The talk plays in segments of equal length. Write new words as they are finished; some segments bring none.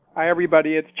Hi,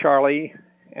 everybody. It's Charlie,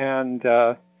 and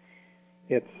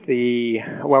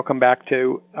welcome back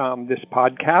to this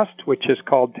podcast, which is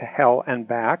called To Hell and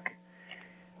Back.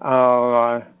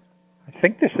 I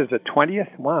think this is the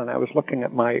 20th one. I was looking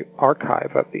at my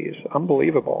archive of these.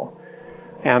 Unbelievable.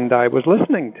 And I was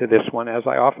listening to this one, as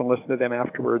I often listen to them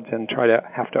afterwards and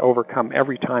have to overcome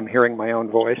every time hearing my own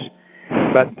voice.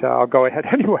 But I'll go ahead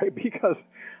anyway, because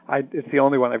it's the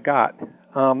only one I've got.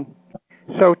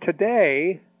 So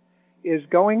today is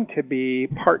going to be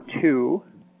part 2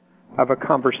 of a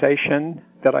conversation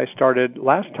that I started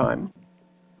last time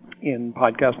in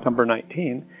podcast number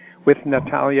 19 with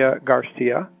Natalia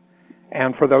Garcia.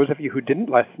 And for those of you who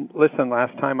didn't listen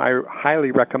last time, I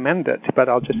highly recommend it, but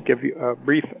I'll just give you a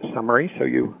brief summary so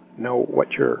you know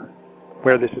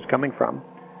where this is coming from.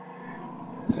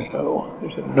 So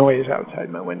there's a noise outside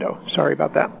my window. Sorry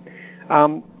about that.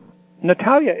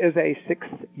 Natalia is a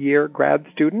 6th-year grad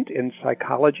student in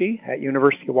psychology at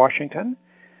University of Washington.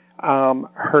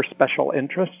 Her special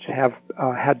interests have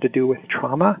had to do with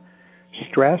trauma,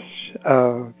 stress,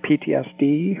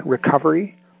 PTSD,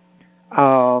 recovery,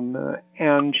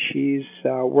 and she's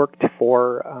worked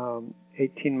for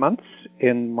 18 months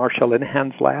in Marsha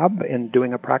Linehan's lab in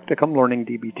doing a practicum, learning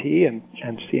DBT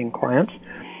and seeing clients.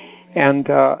 And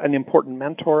an important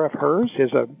mentor of hers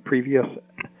is a previous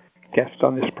guest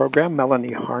on this program,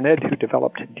 Melanie Harned, who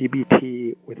developed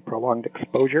DBT with prolonged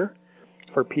exposure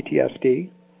for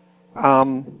PTSD.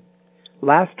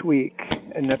 Last week,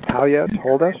 Natalia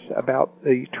told us about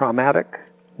the traumatic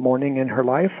morning in her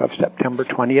life of September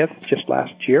 20th, just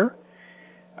last year,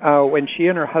 when she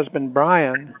and her husband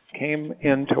Brian came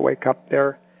in to wake up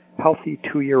their healthy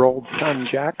 2-year-old son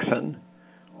Jackson,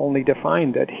 only to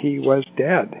find that he was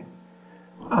dead.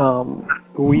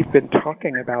 We've been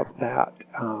talking about that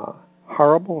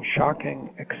horrible,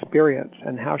 shocking experience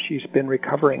and how she's been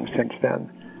recovering since then.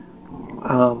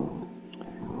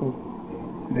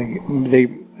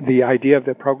 The idea of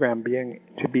the program being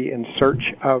to be in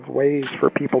search of ways for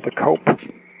people to cope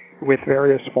with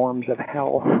various forms of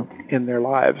hell in their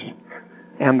lives,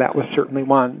 and that was certainly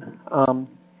one.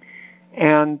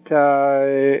 And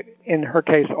in her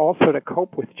case, also to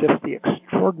cope with just the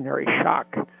extraordinary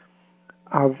shock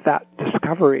of that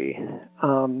discovery,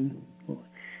 and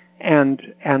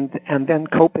then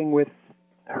coping with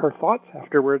her thoughts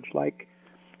afterwards, like,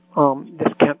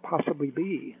 this can't possibly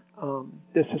be.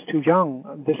 This is too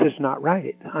young. This is not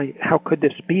right. How could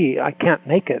this be? I can't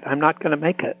make it. I'm not going to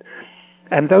make it.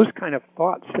 And those kind of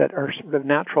thoughts that are sort of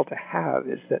natural to have,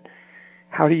 is that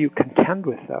how do you contend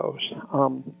with those?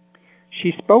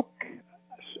 She spoke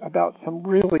about some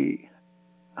really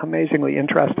amazingly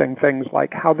interesting things,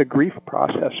 like how the grief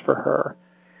process for her,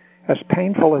 as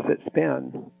painful as it's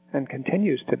been and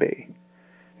continues to be,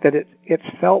 that it's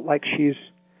felt like she's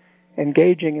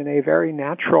engaging in a very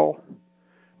natural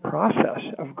process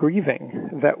of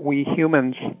grieving that we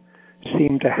humans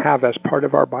seem to have as part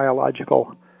of our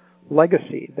biological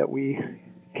legacy, that we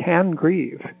can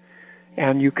grieve.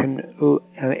 And you can,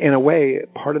 in a way,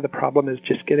 part of the problem is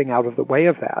just getting out of the way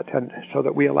of that, and so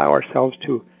that we allow ourselves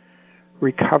to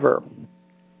recover.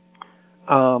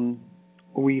 And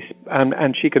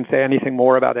she can say anything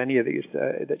more about any of these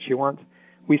that she wants.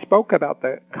 We spoke about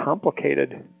the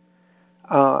complicated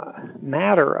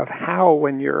matter of how,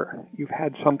 when you've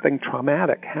had something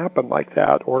traumatic happen like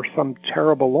that, or some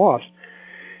terrible loss,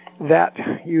 that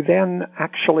you then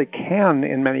actually can,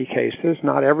 in many cases,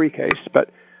 not every case, but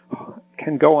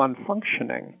can go on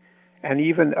functioning and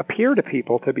even appear to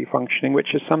people to be functioning,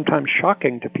 which is sometimes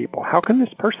shocking to people. How can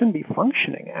this person be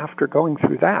functioning after going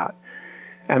through that?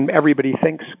 And everybody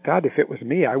thinks, God, if it was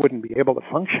me, I wouldn't be able to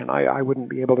function. I wouldn't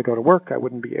be able to go to work. I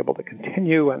wouldn't be able to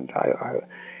continue. And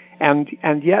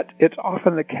yet it's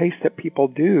often the case that people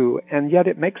do, and yet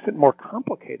it makes it more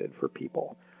complicated for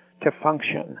people to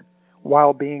function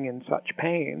while being in such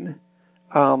pain,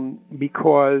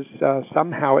 because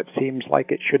somehow it seems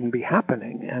like it shouldn't be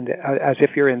happening, and as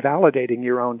if you're invalidating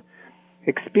your own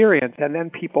experience, and then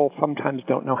people sometimes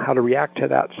don't know how to react to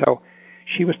that. So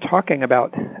she was talking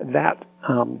about that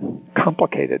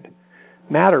complicated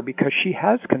matter, because she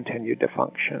has continued to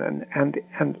function,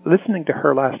 and listening to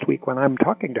her last week when I'm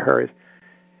talking to her,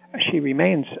 she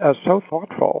remains so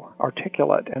thoughtful,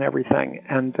 articulate, and everything,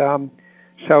 and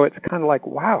so it's kind of like,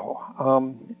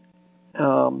 wow.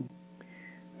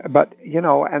 But,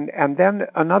 and then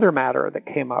another matter that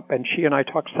came up, and she and I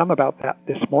talked some about that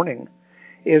this morning,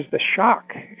 is the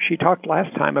shock. She talked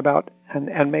last time about,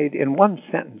 and made in one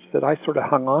sentence that I sort of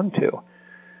hung on to,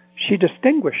 she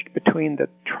distinguished between the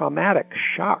traumatic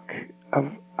shock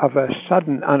of a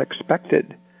sudden,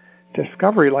 unexpected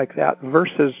discovery like that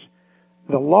versus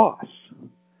the loss.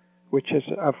 which is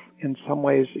in some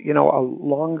ways, a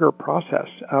longer process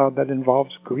that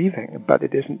involves grieving, but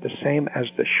it isn't the same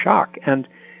as the shock. And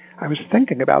I was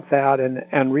thinking about that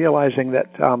and realizing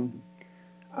that,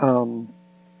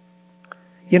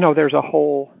 there's a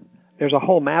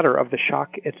whole matter of the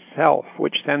shock itself,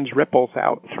 which sends ripples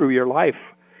out through your life.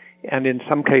 And in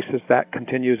some cases that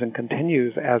continues and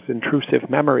continues as intrusive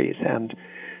memories and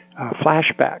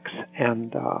flashbacks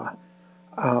and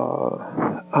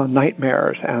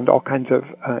nightmares and all kinds of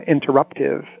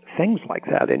interruptive things like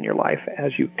that in your life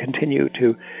as you continue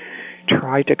to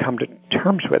try to come to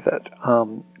terms with it.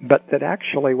 But that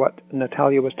actually what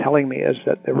Natalia was telling me is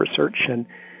that the research and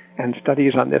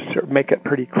studies on this make it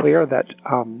pretty clear that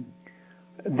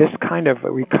this kind of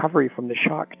recovery from the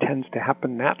shock tends to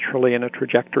happen naturally in a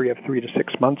trajectory of 3 to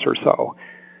 6 months or so.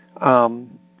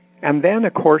 And then,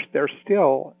 of course, there's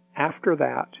still, after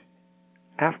that,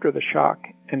 after the shock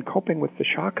and coping with the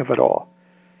shock of it all,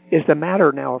 is the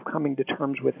matter now of coming to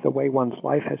terms with the way one's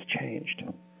life has changed.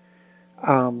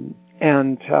 So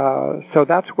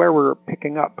that's where we're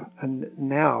picking up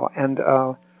now. And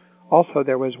also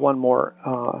there was one more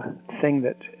thing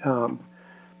that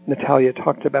Natalia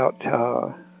talked about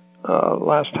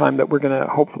last time that we're going to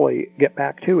hopefully get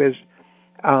back to is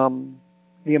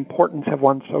the importance of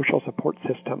one's social support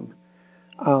system.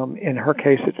 In her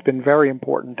case, it's been very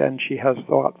important, and she has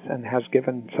thoughts and has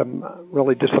given some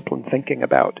really disciplined thinking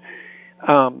about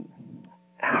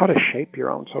how to shape your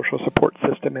own social support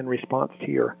system in response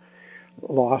to your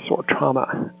loss or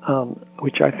trauma,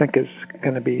 which I think is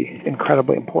going to be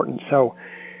incredibly important. So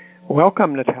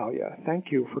welcome, Natalia.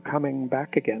 Thank you for coming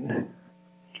back again.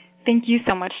 Thank you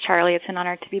so much, Charlie. It's an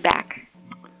honor to be back.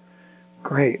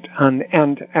 Great.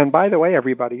 And by the way,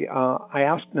 everybody, I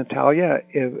asked Natalia,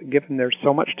 given there's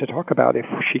so much to talk about, if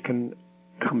she can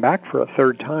come back for a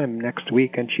third time next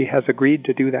week, and she has agreed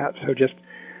to do that. So just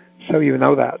so you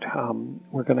know that,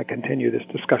 we're going to continue this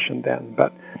discussion then.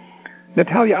 But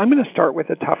Natalia, I'm going to start with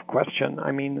a tough question.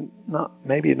 I mean,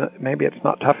 maybe it's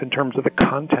not tough in terms of the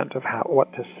content of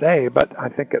what to say, but I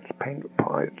think it's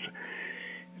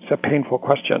a painful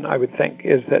question, I would think,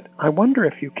 is that I wonder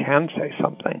if you can say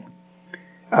something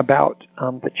about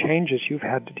the changes you've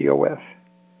had to deal with.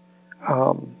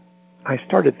 I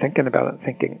started thinking about it and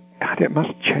thinking, God, it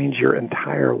must change your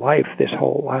entire life, this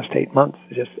whole last 8 months,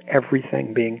 just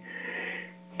everything being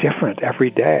different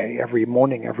every day, every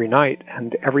morning, every night,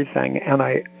 and everything. And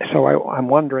I'm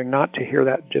wondering not to hear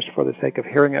that just for the sake of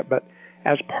hearing it, but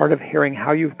as part of hearing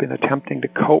how you've been attempting to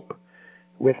cope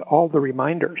with all the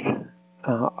reminders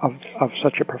of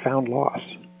such a profound loss.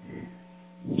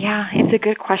 Yeah, it's a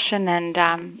good question. And,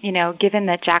 given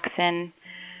that Jackson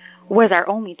was our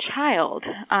only child,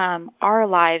 our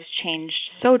lives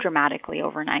changed so dramatically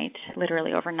overnight,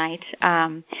 literally overnight,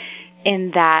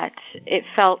 in that it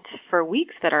felt for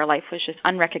weeks that our life was just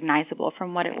unrecognizable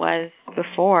from what it was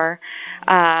before.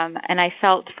 And I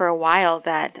felt for a while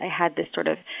that I had this sort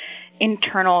of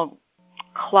internal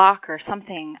clock or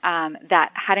something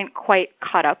that hadn't quite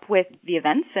caught up with the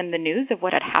events and the news of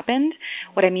what had happened.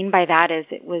 What I mean by that is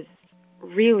it was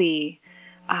really,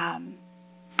 I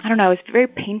was very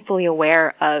painfully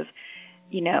aware of,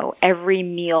 every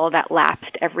meal that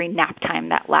lapsed, every nap time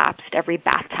that lapsed, every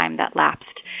bath time that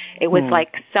lapsed. It was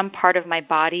like some part of my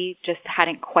body just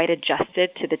hadn't quite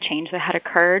adjusted to the change that had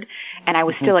occurred, and I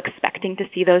was still expecting to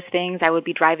see those things. I would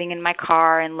be driving in my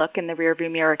car and look in the rearview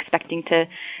mirror expecting to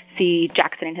see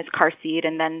Jackson in his car seat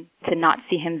and then to not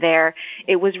see him there.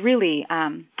 It was really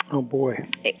oh boy.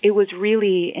 It was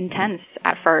really intense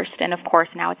at first, and of course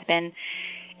now it's been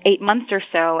 8 months or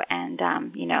so, and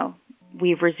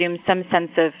we've resumed some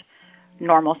sense of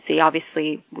normalcy.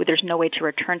 Obviously, there's no way to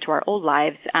return to our old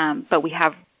lives, but we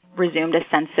have resumed a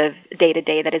sense of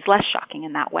day-to-day that is less shocking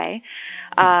in that way.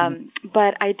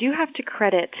 But I do have to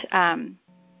credit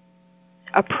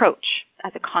approach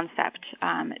as a concept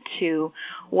to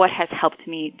what has helped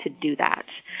me to do that.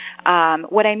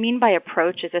 What I mean by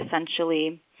approach is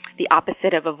essentially the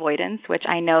opposite of avoidance, which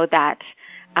I know that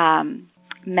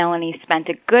Melanie spent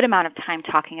a good amount of time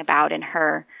talking about in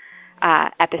her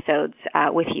episodes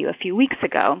with you a few weeks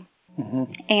ago.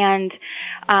 And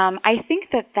I think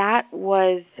that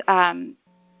was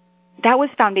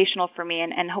foundational for me,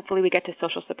 and hopefully we get to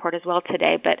social support as well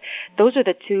today. But those are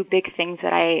the two big things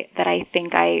that I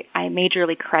think I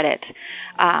majorly credit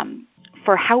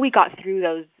for how we got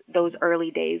through those early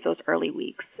days, those early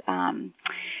weeks. And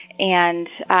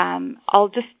I'll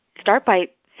just start by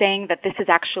saying that this is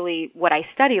actually what I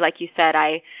study. Like you said,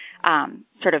 I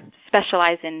sort of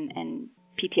specialize in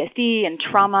PTSD and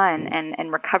trauma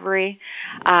and recovery.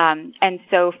 And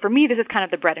so for me, this is kind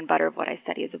of the bread and butter of what I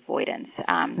study is avoidance.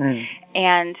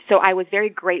 And so I was very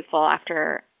grateful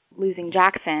after losing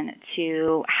Jackson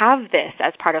to have this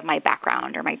as part of my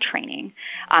background or my training,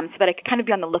 so that I could kind of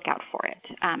be on the lookout for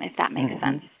it, if that makes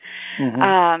sense.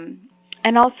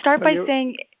 And I'll start by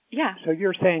saying, So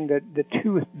you're saying that the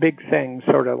two big things,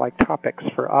 sort of like topics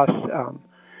for us,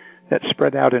 that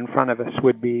spread out in front of us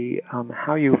would be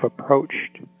how you've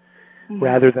approached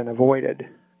rather than avoided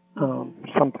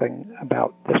something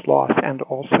about this loss, and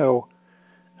also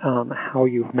how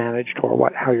you've managed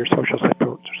or how your social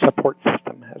support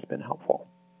system has been helpful.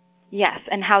 Yes,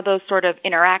 and how those sort of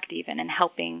interact even in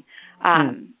helping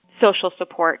social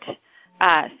support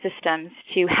systems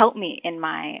to help me in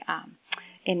my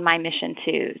mission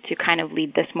to kind of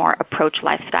lead this more approach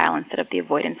lifestyle instead of the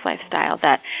avoidance lifestyle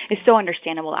that is so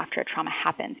understandable after a trauma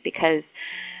happens. Because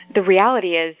the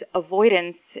reality is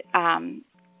avoidance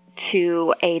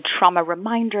to a trauma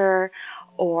reminder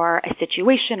or a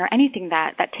situation or anything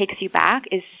that takes you back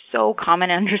is so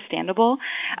common and understandable.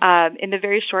 In the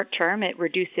very short term, it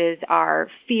reduces our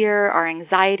fear, our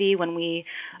anxiety when we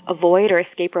avoid or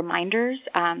escape reminders.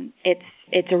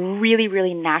 It's a really,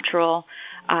 really natural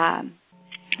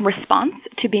response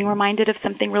to being reminded of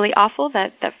something really awful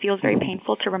that feels very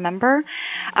painful to remember.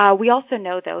 We also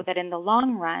know, though, that in the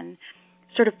long run,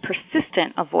 sort of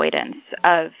persistent avoidance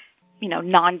of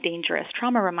non-dangerous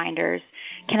trauma reminders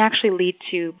can actually lead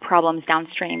to problems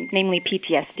downstream, namely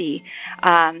PTSD.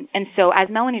 And so as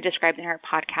Melanie described in her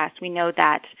podcast, we know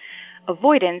that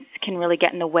avoidance can really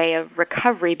get in the way of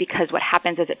recovery because what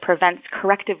happens is it prevents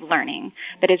corrective learning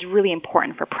that is really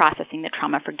important for processing the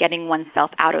trauma, for getting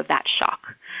oneself out of that shock.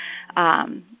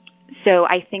 So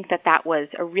I think that was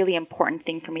a really important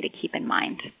thing for me to keep in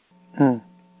mind.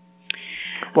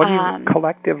 What do you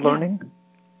collective learning?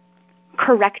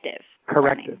 Corrective.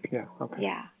 Corrective, yeah. Okay.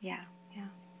 Yeah.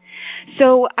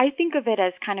 So I think of it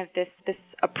as kind of this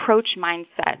approach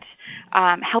mindset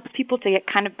helps people to get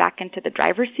kind of back into the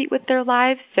driver's seat with their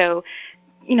lives. So,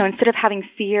 instead of having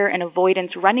fear and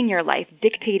avoidance running your life,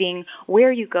 dictating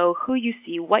where you go, who you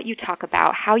see, what you talk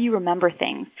about, how you remember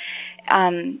things,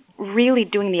 really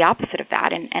doing the opposite of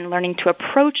that and learning to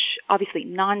approach, obviously,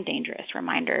 non-dangerous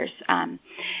reminders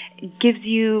gives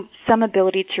you some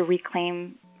ability to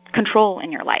reclaim control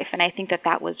in your life. And I think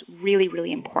that was really,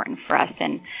 really important for us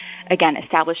in, again,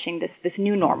 establishing this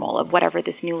new normal of whatever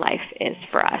this new life is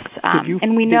for us.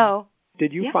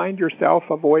 Did you find yourself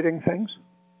avoiding things?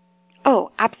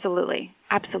 Oh, absolutely.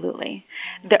 Absolutely.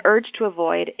 The urge to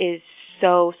avoid is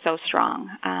so, so strong.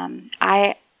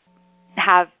 I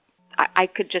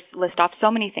could just list off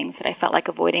so many things that I felt like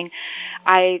avoiding.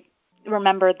 I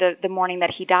remember the morning that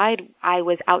he died, I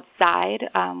was outside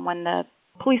when the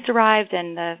police arrived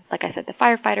and like I said, the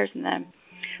firefighters and the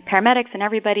paramedics and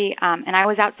everybody, and I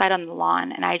was outside on the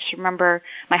lawn, and I just remember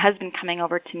my husband coming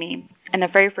over to me, and the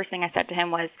very first thing I said to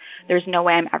him was, there's no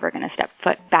way I'm ever going to step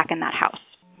foot back in that house.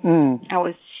 I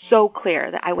was so clear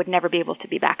that I would never be able to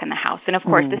be back in the house. And of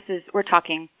course, we're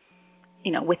talking,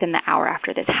 within the hour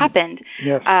after this happened.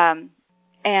 Yes.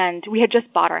 And we had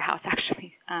just bought our house,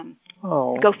 actually.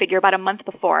 Go figure, about a month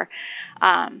before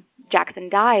Jackson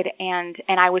died, and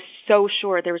I was so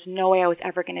sure there was no way I was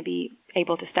ever going to be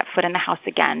able to step foot in the house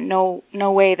again. No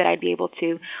way that I'd be able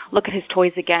to look at his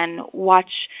toys again,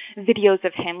 watch videos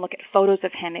of him, look at photos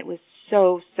of him. It was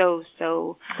so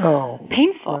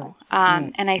painful.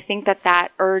 And I think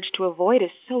that urge to avoid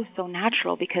is so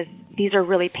natural because these are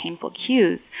really painful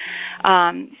cues.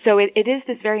 So it is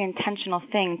this very intentional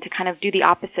thing to kind of do the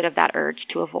opposite of that urge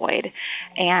to avoid.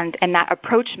 And that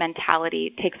approach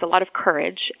mentality takes a lot of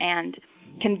courage and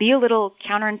can be a little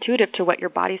counterintuitive to what your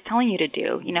body's telling you to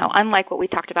do. Unlike what we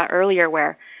talked about earlier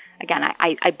where, again,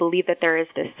 I believe that there is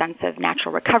this sense of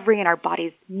natural recovery and our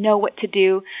bodies know what to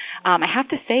do. I have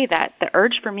to say that the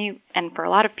urge for me and for a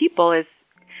lot of people is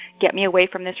get me away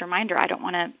from this reminder. I don't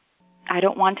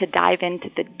want to dive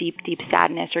into the deep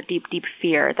sadness or deep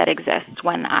fear that exists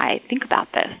when I think about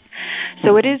this.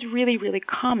 So it is really, really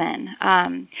common.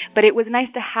 But it was nice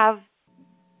to have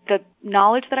the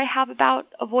knowledge that I have about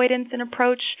avoidance and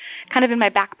approach kind of in my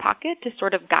back pocket to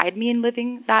sort of guide me in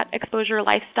living that exposure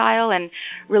lifestyle and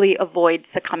really avoid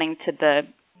succumbing to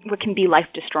what can be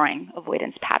life-destroying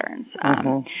avoidance patterns.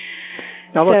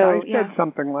 Now, look, I said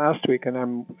something last week, and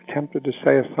I'm tempted to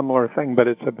say a similar thing, but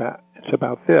it's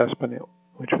about this,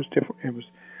 which was different. It was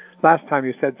last time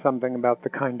you said something about the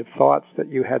kind of thoughts that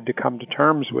you had to come to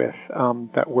terms with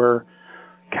that were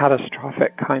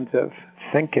catastrophic kinds of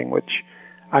thinking, which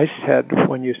I said,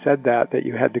 when you said that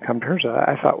you had to come to terms with that,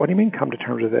 I thought, what do you mean come to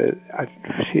terms with it?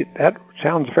 That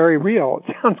sounds very real.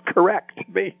 It sounds correct to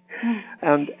me.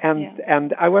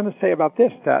 And I want to say about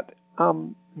this that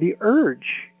the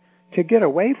urge to get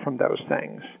away from those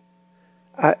things,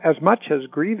 as much as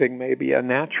grieving may be a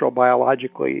natural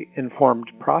biologically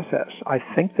informed process, I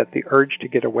think that the urge to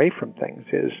get away from things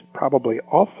is probably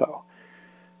also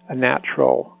a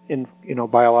natural,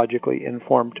 biologically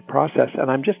informed process.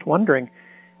 And I'm just wondering,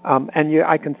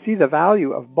 I can see the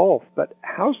value of both, but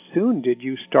how soon did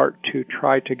you start to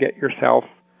try to get yourself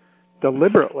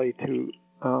deliberately to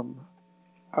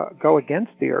go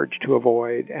against the urge to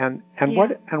avoid? And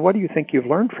what do you think you've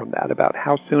learned from that about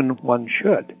how soon one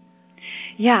should?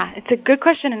 Yeah, it's a good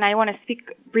question, and I want to speak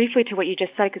briefly to what you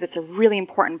just said because it's a really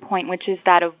important point, which is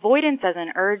that avoidance as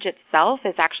an urge itself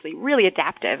is actually really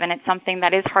adaptive, and it's something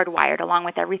that is hardwired along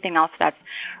with everything else that's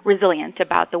resilient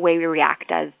about the way we react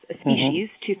as a species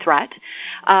to threat.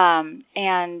 And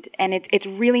it's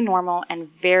really normal and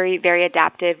very, very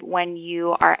adaptive when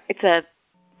it's a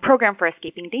program for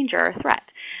escaping danger or threat.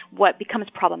 What becomes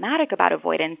problematic about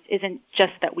avoidance isn't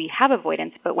just that we have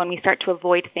avoidance, but when we start to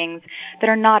avoid things that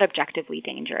are not objectively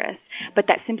dangerous, but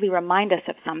that simply remind us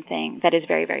of something that is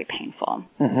very, very painful.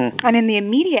 And in the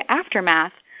immediate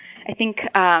aftermath, I think,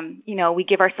 we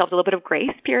give ourselves a little bit of grace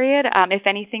period. If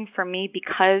anything, for me,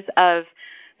 because of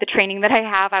the training that I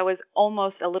have, I was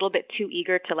almost a little bit too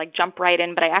eager to jump right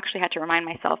in, but I actually had to remind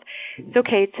myself it's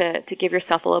okay to give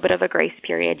yourself a little bit of a grace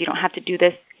period. You don't have to do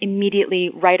this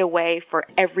immediately right away for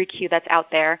every cue that's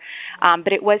out there.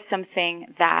 But it was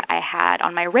something that I had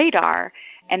on my radar,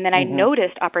 and then I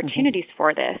noticed opportunities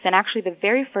for this. And actually the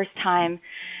very first time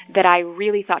that I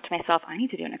really thought to myself, I need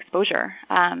to do an exposure,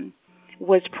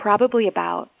 was probably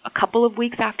about a couple of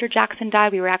weeks after Jackson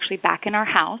died. We were actually back in our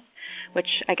house,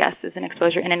 which I guess is an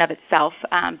exposure in and of itself,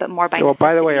 but more by necessity. Well,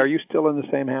 by the way, are you still in the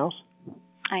same house?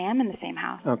 I am in the same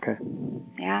house. Okay.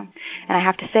 Yeah. And I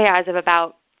have to say, as of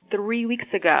about 3 weeks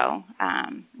ago,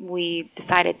 we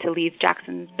decided to leave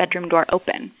Jackson's bedroom door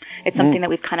open. It's something that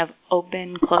we've kind of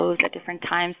opened, closed at different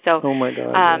times. So oh my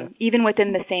God, even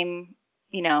within the same,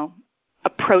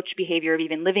 approach behavior of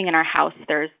even living in our house,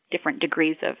 there's different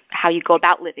degrees of how you go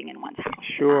about living in one's house.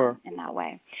 Sure. In that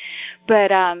way.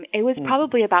 But it was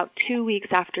probably about 2 weeks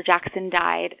after Jackson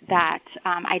died that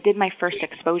I did my first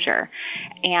exposure.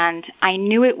 And I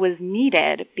knew it was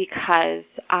needed because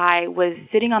I was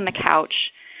sitting on the couch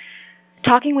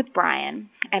talking with Brian,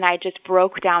 and I just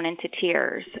broke down into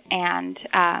tears.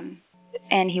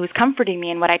 And he was comforting me,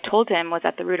 and what I told him was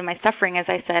at the root of my suffering is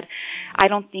I said, I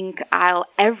don't think I'll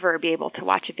ever be able to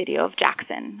watch a video of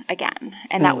Jackson again.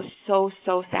 And that was so,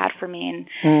 so sad for me.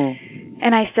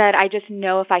 And I said, I just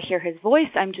know if I hear his voice,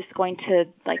 I'm just going to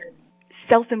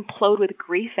self-implode with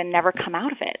grief and never come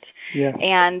out of it. Yeah.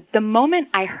 And the moment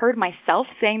I heard myself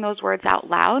saying those words out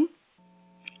loud,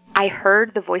 I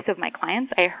heard the voice of my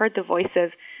clients. I heard the voice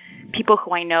of people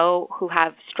who I know who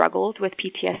have struggled with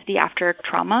PTSD after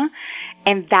trauma.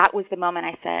 And that was the moment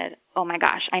I said, oh my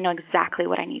gosh, I know exactly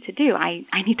what I need to do. I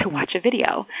need to watch a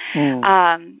video.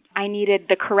 I needed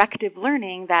the corrective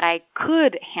learning that I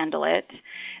could handle it,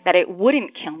 that it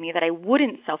wouldn't kill me, that I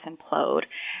wouldn't self-implode,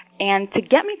 and to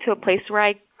get me to a place where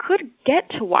I could get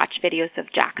to watch videos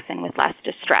of Jackson with less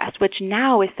distress, which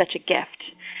now is such a gift.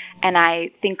 And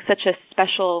I think such a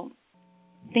special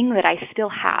thing that I still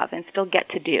have and still get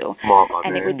to do.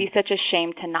 And it would be such a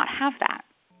shame to not have that.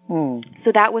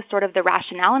 So that was sort of the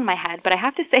rationale in my head. But I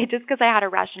have to say, just because I had a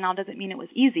rationale doesn't mean it was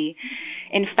easy.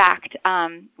 In fact,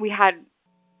 we had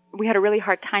a really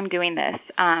hard time doing this.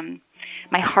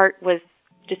 My heart was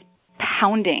just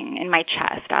pounding in my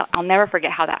chest. I'll never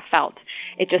forget how that felt.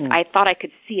 It just, I thought I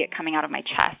could see it coming out of my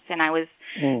chest. And I was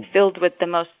filled with the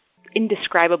most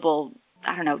indescribable,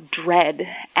 dread.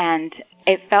 And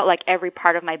it felt like every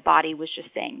part of my body was just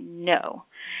saying no.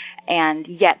 And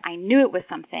yet I knew it was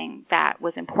something that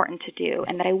was important to do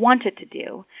and that I wanted to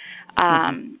do.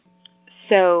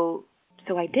 So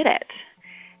I did it.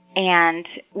 And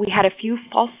we had a few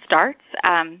false starts.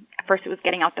 First it was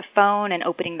getting out the phone and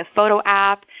opening the photo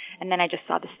app, and then I just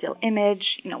saw the still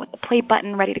image, with the play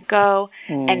button ready to go,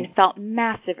 and felt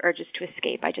massive urges to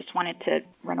escape. I just wanted to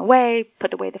run away,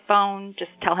 put away the phone,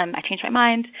 just tell him I changed my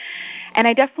mind. And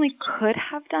I definitely could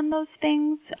have done those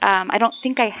things. I don't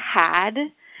think I had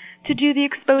to do the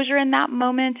exposure in that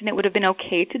moment, and it would have been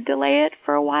okay to delay it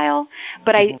for a while.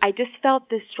 But I just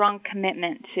felt this strong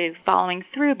commitment to following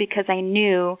through because I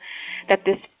knew that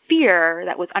this fear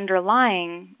that was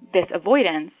underlying this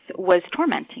avoidance was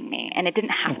tormenting me, and it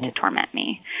didn't have to torment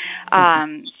me.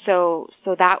 So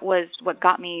that was what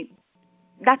got me,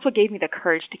 that's what gave me the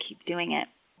courage to keep doing it.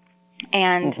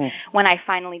 And when I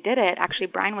finally did it, actually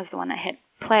Brian was the one that hit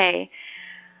play.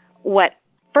 What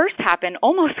first happened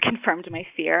almost confirmed my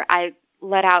fear. I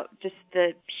let out just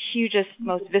the hugest,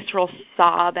 most visceral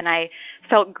sob, and I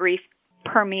felt grief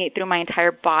permeate through my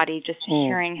entire body just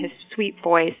hearing his sweet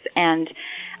voice. And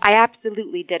I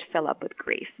absolutely did fill up with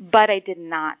grief, but I did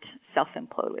not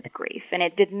self-implode with grief, and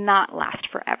it did not last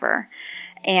forever.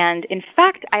 And in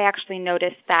fact, I actually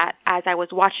noticed that as I was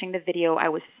watching the video, I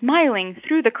was smiling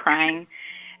through the crying,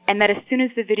 and that as soon as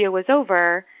the video was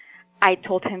over, I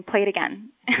told him, play it again.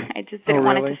 I just didn't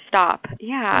want it to stop.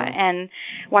 And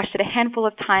watched it a handful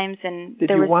of times, and did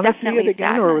there was definitely definitely see it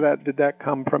again, sadness. or did that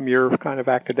come from your kind of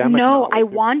academic No, knowledge? I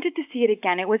wanted to see it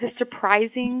again. It was a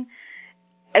surprising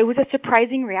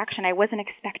reaction. I wasn't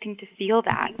expecting to feel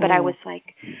that, but I was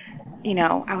like,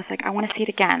 I want to see it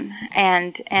again.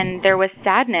 And there was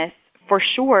sadness for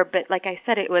sure, but like I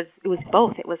said, it was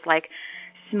both. It was like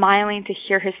smiling to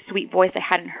hear his sweet voice I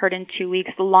hadn't heard in 2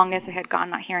 weeks, the longest I had gone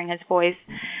not hearing his voice,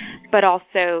 but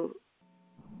also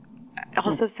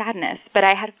sadness. But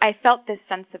I felt this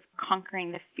sense of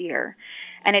conquering the fear,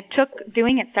 and it took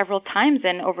doing it several times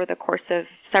and over the course of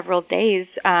several days.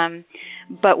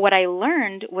 But what I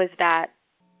learned was that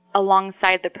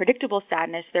alongside the predictable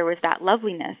sadness, there was that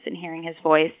loveliness in hearing his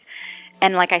voice.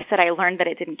 And like I said, I learned that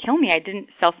it didn't kill me. I didn't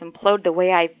self-implode the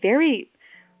way I very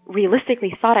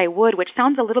realistically thought I would, which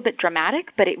sounds a little bit dramatic,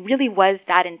 but it really was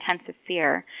that intensive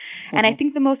fear. And I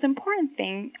think the most important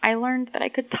thing, I learned that I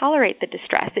could tolerate the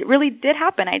distress. It really did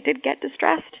happen. I did get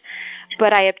distressed,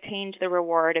 but I obtained the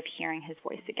reward of hearing his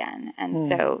voice again.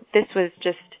 And so this was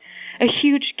just a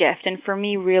huge gift, and for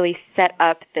me really set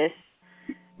up this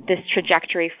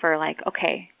trajectory for like,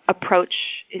 okay, approach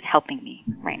is helping me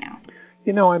right now.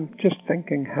 I'm just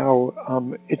thinking how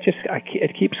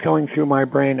it keeps going through my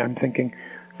brain. I'm thinking,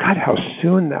 God, how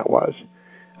soon that was.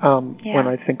 When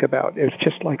I think about it, it's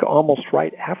just like almost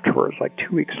right afterwards, like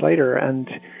 2 weeks later, and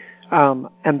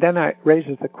then it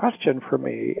raises the question for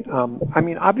me.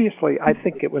 Obviously, I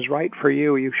think it was right for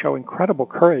you. You show incredible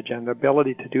courage and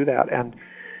ability to do that,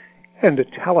 and to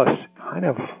tell us kind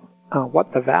of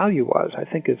what the value was, I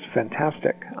think is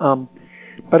fantastic.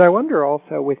 But I wonder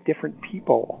also with different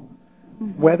people,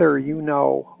 whether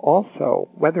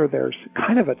whether there's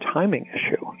kind of a timing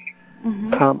issue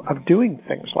of doing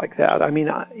things like that.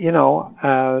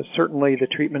 Certainly the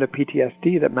treatment of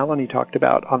PTSD that Melanie talked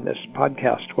about on this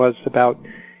podcast was about,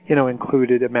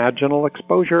 included imaginal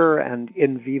exposure and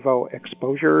in vivo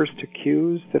exposures to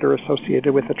cues that are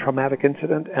associated with a traumatic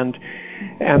incident. And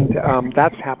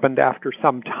that's happened after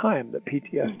some time that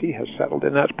PTSD has settled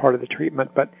in. That's part of the treatment.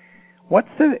 But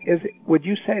would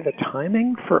you say the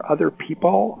timing for other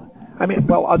people?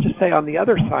 I'll just say on the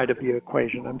other side of the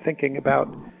equation, I'm thinking about,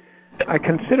 I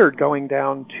considered going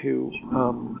down to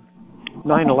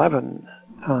 9/11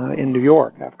 in New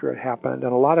York after it happened,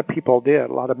 and a lot of people did.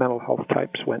 A lot of mental health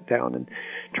types went down and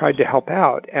tried to help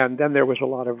out, and then there was a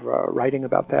lot of writing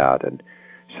about that and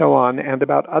so on, and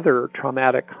about other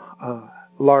traumatic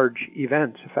large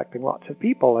events affecting lots of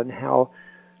people, and how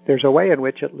there's a way in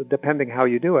which, depending how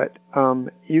you do it,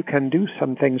 you can do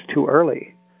some things too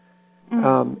early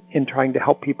in trying to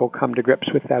help people come to grips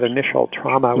with that initial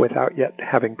trauma without yet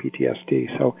having PTSD.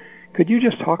 So could you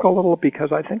just talk a little,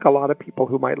 because I think a lot of people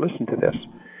who might listen to this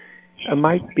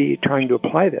might be trying to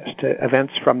apply this to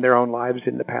events from their own lives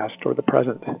in the past or the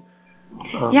present.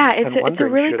 It's a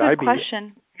really good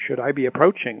question. Should I be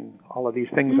approaching all of these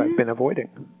things I've been avoiding?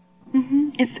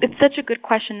 It's such a good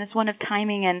question, this one of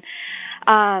timing. And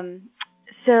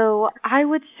so I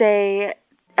would say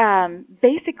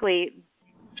basically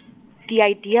the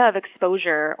idea of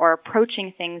exposure or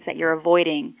approaching things that you're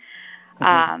avoiding,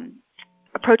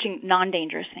 approaching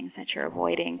non-dangerous things that you're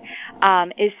avoiding,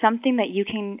 is something that you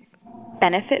can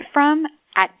benefit from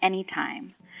at any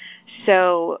time.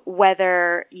 So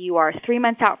whether you are 3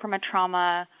 months out from a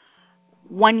trauma,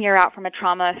 1 year out from a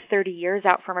trauma, 30 years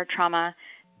out from a trauma,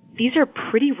 these are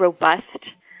pretty robust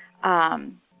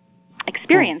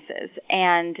experiences,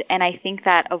 and I think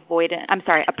that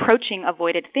approaching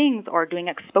avoided things or doing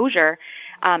exposure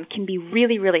can be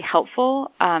really, really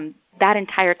helpful that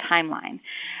entire timeline.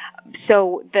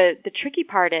 So the tricky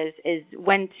part is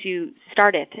when to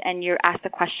start it, and you're asked the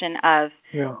question of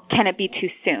can it be too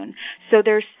soon? So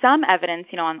there's some evidence,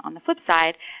 on the flip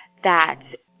side, that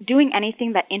doing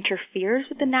anything that interferes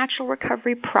with the natural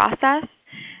recovery process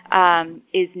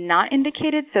is not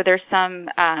indicated. So there's some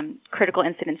critical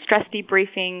incident stress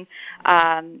debriefing,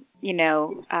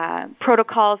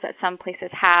 protocols that some places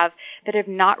have that have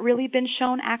not really been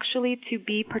shown actually to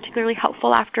be particularly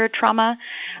helpful after a trauma.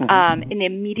 In the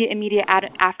immediate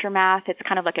aftermath, it's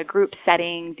kind of like a group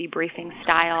setting, debriefing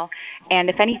style. And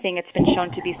if anything, it's been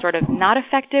shown to be sort of not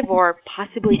effective or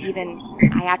possibly even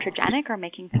iatrogenic or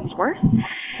making things worse.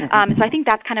 So I think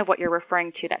that's kind of what you're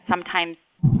referring to, that sometimes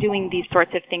doing these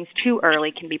sorts of things too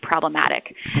early can be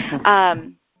problematic.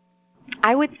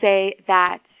 I would say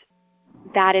that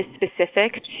is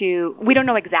specific to, we don't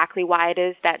know exactly why it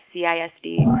is that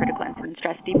CISD, critical incident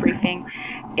stress debriefing,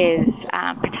 is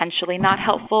potentially not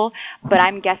helpful, but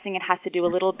I'm guessing it has to do a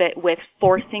little bit with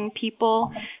forcing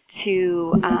people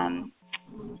to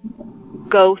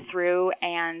go through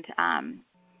and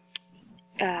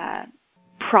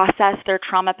process their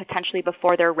trauma potentially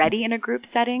before they're ready in a group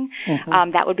setting.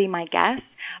 That would be my guess.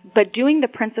 But doing the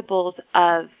principles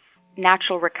of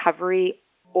natural recovery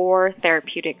or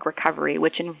therapeutic recovery,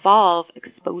 which involve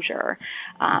exposure,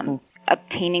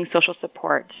 obtaining social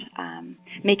support,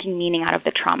 making meaning out of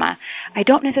the trauma, I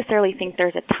don't necessarily think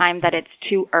there's a time that it's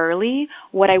too early.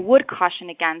 What I would caution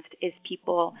against is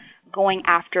people going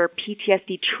after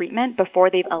PTSD treatment before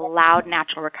they've allowed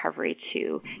natural recovery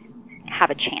to have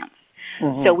a chance.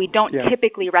 So we don't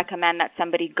typically recommend that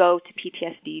somebody go to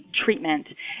PTSD treatment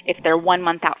if they're 1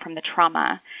 month out from the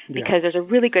trauma, because there's a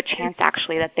really good chance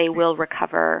actually that they will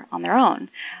recover on their own.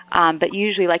 But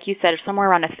usually, like you said, somewhere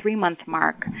around a 3-month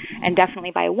mark, and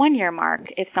definitely by a 1-year mark,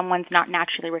 if someone's not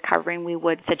naturally recovering, we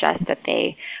would suggest that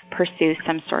they pursue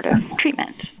some sort of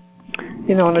treatment.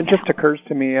 And it just occurs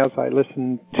to me as I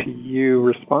listen to you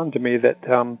respond to me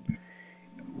that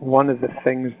one of the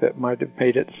things that might have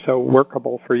made it so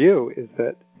workable for you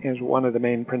is one of the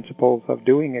main principles of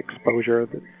doing exposure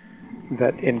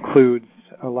that includes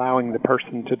allowing the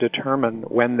person to determine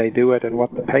when they do it and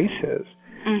what the pace is,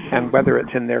 and whether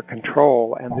it's in their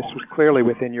control. And this was clearly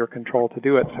within your control to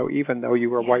do it. So even though you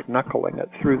were white-knuckling it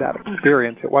through that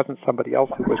experience, it wasn't somebody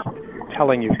else who was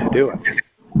telling you to do it.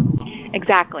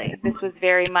 Exactly. This was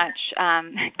very much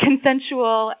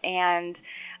consensual and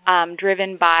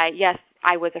driven by, yes,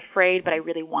 I was afraid, but I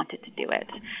really wanted to do it.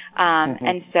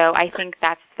 And so I think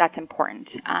that's important.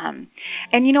 And,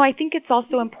 I think it's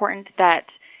also important that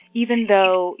even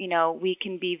though, we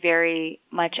can be very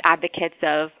much advocates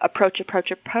of approach,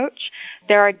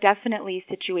 there are definitely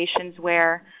situations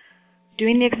where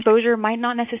doing the exposure might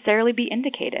not necessarily be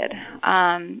indicated.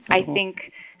 I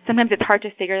think sometimes it's hard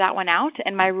to figure that one out.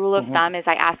 And my rule of thumb is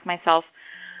I ask myself,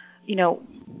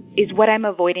 is what I'm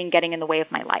avoiding getting in the way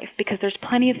of my life? Because there's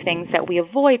plenty of things that we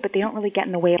avoid, but they don't really get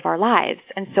in the way of our lives.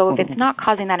 And so if it's not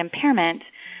causing that impairment,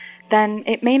 then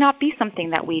it may not be something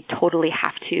that we totally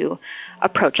have to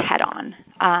approach head on.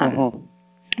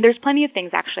 There's plenty of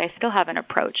things, actually, I still haven't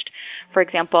approached. For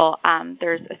example,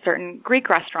 there's a certain Greek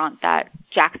restaurant that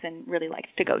Jackson really likes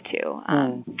to go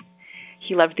to.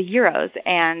 He loved the gyros,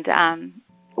 and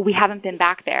we haven't been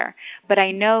back there. But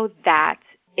I know that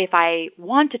if I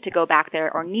wanted to go back there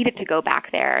or needed to go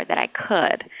back there, that I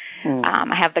could.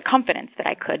 I have the confidence that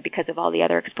I could because of all the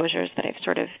other exposures that I've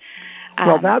sort of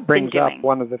well, that brings up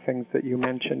one of the things that you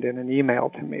mentioned in an email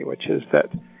to me, which is that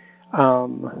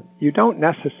you don't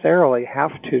necessarily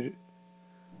have to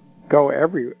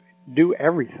do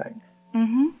everything.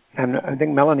 And I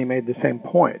think Melanie made the same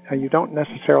point. You don't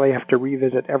necessarily have to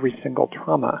revisit every single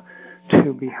trauma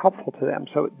to be helpful to them.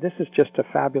 So this is just a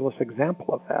fabulous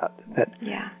example of that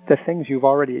the things you've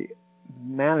already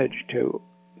managed to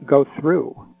go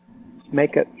through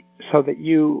make it so that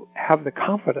you have the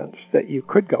confidence that you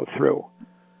could go through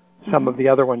some of the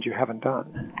other ones you haven't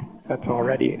done. That's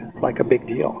already like a big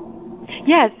deal.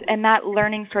 Yes, and that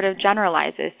learning sort of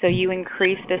generalizes. So you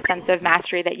increase this sense of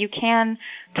mastery that you can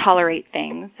tolerate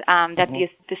things, that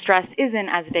the stress isn't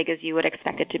as big as you would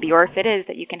expect it to be, or if it is,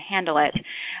 that you can handle it.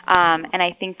 And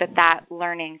I think that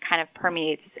learning kind of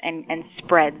permeates and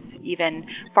spreads even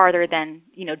farther than,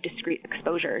 discrete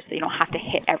exposures. So you don't have to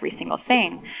hit every single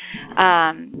thing.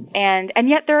 And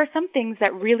yet there are some things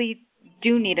that really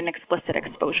do need an explicit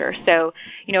exposure. So,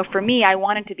 for me, I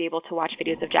wanted to be able to watch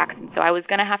videos of Jackson, so I was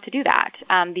going to have to do that.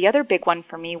 The other big one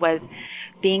for me was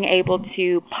being able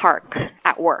to park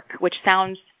at work, which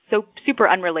sounds so super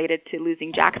unrelated to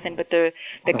losing Jackson, but the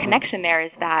connection there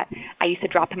is that I used to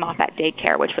drop him off at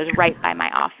daycare, which was right by my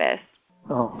office.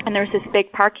 And there's this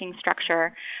big parking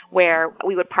structure where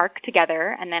we would park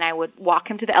together, and then I would walk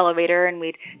him to the elevator, and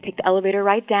we'd take the elevator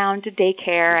right down to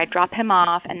daycare. I'd drop him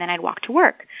off, and then I'd walk to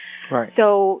work. Right.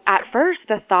 So at first,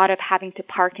 the thought of having to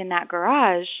park in that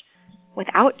garage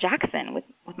without Jackson,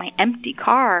 empty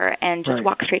car and just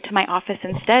walk straight to my office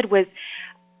instead was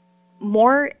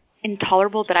more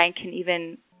intolerable than I can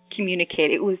even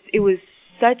communicate. It was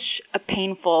such a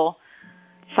painful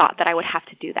thought that I would have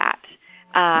to do that.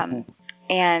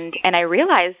 And I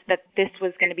realized that this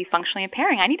was going to be functionally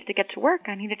impairing. I needed to get to work.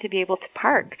 I needed to be able to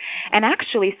park. And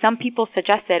actually, some people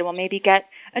suggested, well, maybe get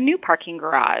a new parking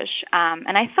garage.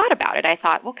 And I thought about it. I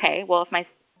thought, okay, well, if my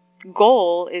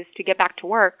goal is to get back to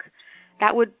work,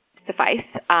 that would suffice.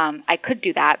 I could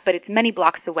do that, but it's many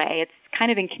blocks away. It's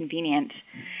kind of inconvenient.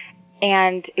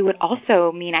 And it would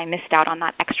also mean I missed out on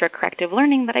that extra corrective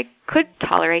learning that I could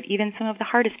tolerate, even some of the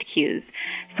hardest cues.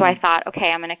 So I thought,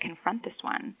 okay, I'm going to confront this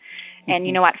one. And,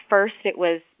 at first it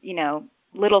was,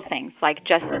 little things like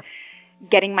just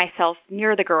getting myself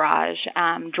near the garage,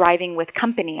 driving with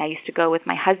company. I used to go with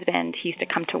my husband. He used to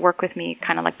come to work with me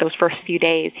kind of like those first few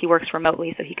days. He works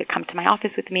remotely, so he could come to my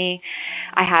office with me.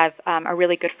 I have a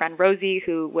really good friend, Rosie,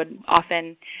 who would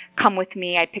often come with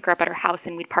me. I'd pick her up at her house,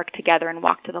 and we'd park together and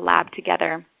walk to the lab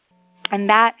together. And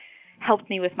that helped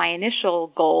me with my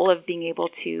initial goal of being able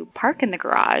to park in the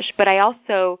garage. But I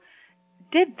also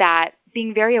did that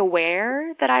being very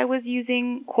aware that I was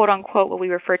using, quote unquote, what we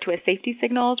refer to as safety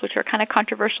signals, which are kind of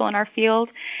controversial in our field.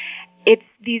 It's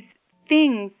these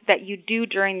things that you do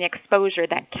during the exposure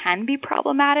that can be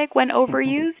problematic when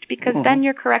overused, because then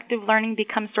your corrective learning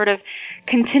becomes sort of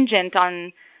contingent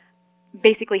on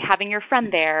basically having your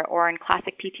friend there, or in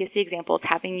classic PTSD examples,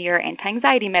 having your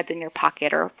anti-anxiety meds in your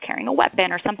pocket, or carrying a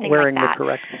weapon or something Wearing like that.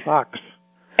 Wearing the correct socks.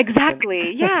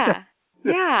 Exactly, yeah.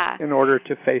 Yeah. In order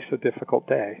to face a difficult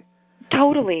day.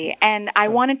 Totally. And I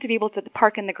wanted to be able to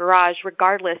park in the garage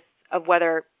regardless of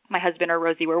whether my husband or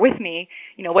Rosie were with me.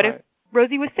 What if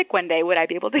Rosie was sick one day? Would I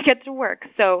be able to get to work?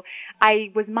 So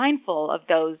I was mindful of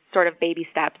those sort of baby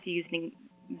steps, using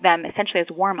them essentially as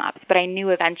warm-ups. But I knew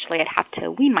eventually I'd have to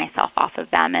wean myself off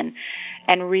of them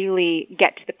and really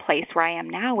get to the place where I am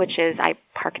now, which is I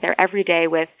park there every day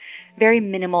with very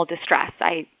minimal distress.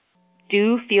 I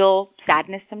do feel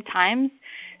sadness sometimes.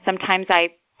 Sometimes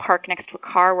I park next to a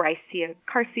car where I see a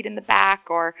car seat in the back,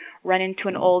 or run into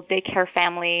an old daycare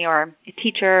family or a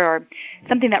teacher, or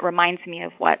something that reminds me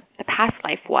of what the past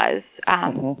life was.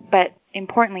 But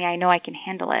importantly, I know I can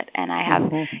handle it, and I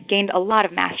have gained a lot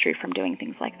of mastery from doing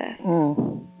things like this.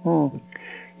 I'm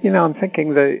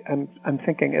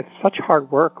thinking it's such hard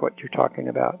work what you're talking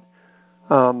about.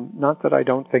 Not that I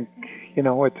don't think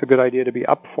it's a good idea to be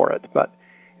up for it, but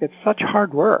it's such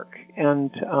hard work.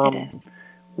 And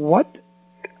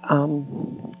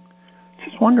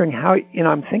just wondering how,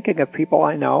 I'm thinking of people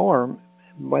I know, or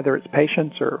whether it's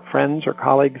patients or friends or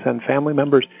colleagues and family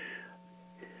members,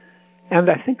 and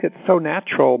I think it's so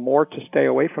natural more to stay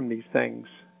away from these things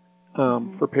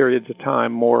for periods of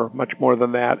time, much more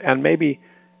than that. And maybe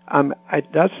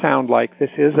it does sound like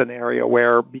this is an area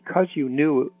where, because you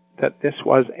knew that this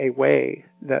was a way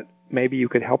that maybe you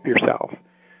could help yourself,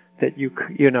 that you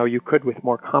could with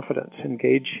more confidence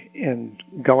engage in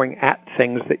going at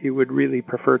things that you would really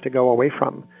prefer to go away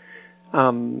from.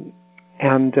 And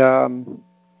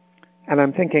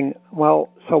I'm thinking, well,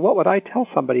 so what would I tell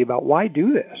somebody about why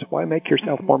do this? Why make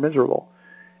yourself more miserable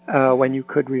when you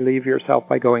could relieve yourself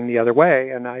by going the other way?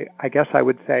 And I guess I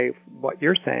would say what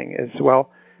you're saying is,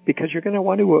 well, because you don't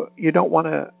want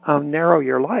to narrow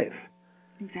your life.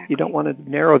 Exactly. You don't want to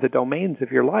narrow the domains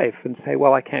of your life and say,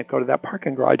 well, I can't go to that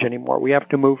parking garage anymore. We have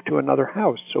to move to another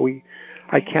house, so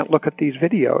I can't look at these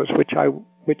videos,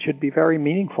 which would be very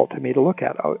meaningful to me to look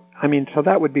at. So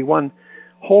that would be one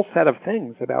whole set of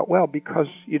things about, well, because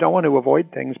you don't want to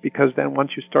avoid things, because then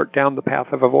once you start down the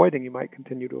path of avoiding, you might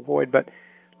continue to avoid. But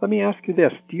let me ask you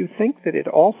this. Do you think that it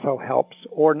also helps,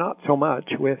 or not so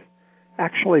much, with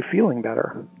actually feeling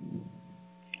better?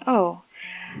 Oh,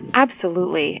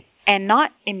 absolutely. And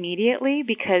not immediately,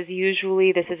 because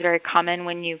usually this is very common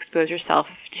when you expose yourself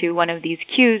to one of these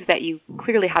cues that you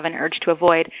clearly have an urge to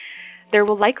avoid. There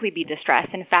will likely be distress.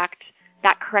 In fact,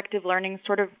 that corrective learning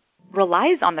sort of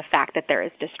relies on the fact that there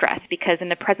is distress, because in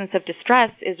the presence of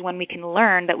distress is when we can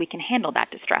learn that we can handle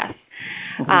that distress,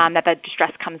 that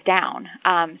distress comes down.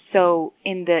 So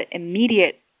in the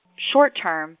immediate short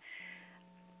term,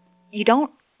 you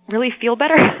don't really feel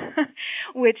better,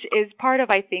 which is part of,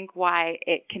 I think, why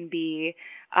it can be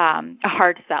a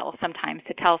hard sell sometimes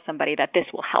to tell somebody that this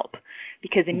will help,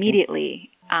 because immediately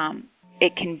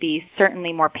it can be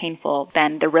certainly more painful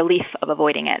than the relief of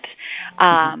avoiding it.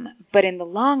 But in the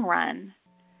long run,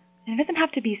 and it doesn't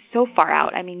have to be so far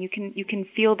out. I mean, you can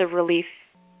feel the relief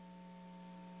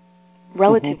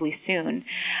relatively soon.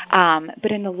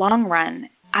 But in the long run,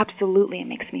 absolutely, it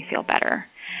makes me feel better.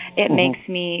 It makes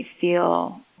me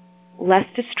feel less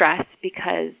distressed,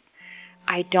 because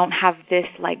I don't have this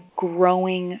like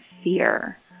growing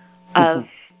fear of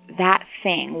that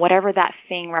thing, whatever that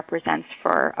thing represents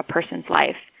for a person's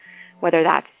life, whether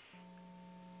that's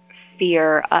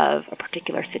fear of a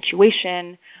particular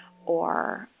situation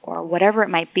or whatever it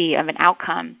might be of an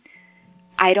outcome.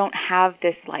 I don't have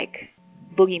this like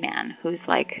boogeyman who's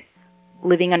like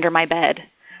living under my bed,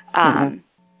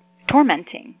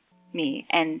 tormenting me.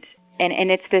 And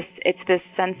it's this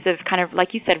sense of kind of,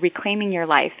 like you said, reclaiming your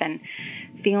life and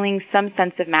feeling some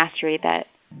sense of mastery that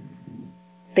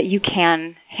you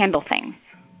can handle things.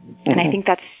 And I think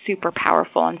that's super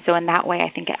powerful. And so in that way,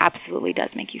 I think it absolutely does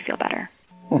make you feel better.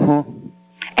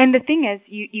 And the thing is,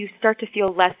 you start to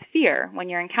feel less fear when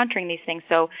you're encountering these things.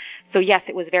 So yes,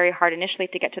 it was very hard initially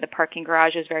to get to the parking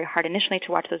garage. It was very hard initially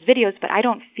to watch those videos, but I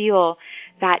don't feel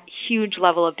that huge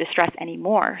level of distress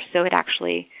anymore. So it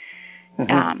actually,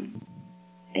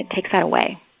 it takes that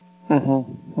away.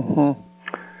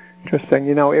 Interesting.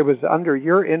 You know, it was under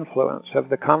your influence of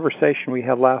the conversation we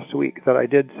had last week that I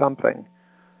did something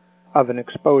of an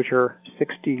exposure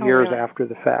 60 years after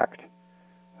the fact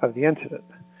of the incident.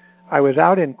 I was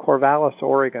out in Corvallis,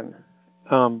 Oregon,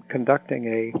 conducting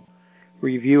a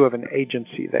review of an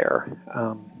agency there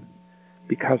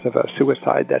because of a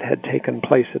suicide that had taken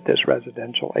place at this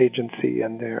residential agency,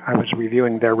 and I was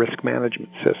reviewing their risk management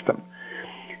system.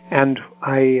 And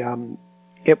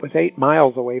it was 8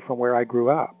 miles away from where I grew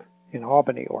up in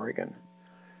Albany, Oregon.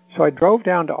 So I drove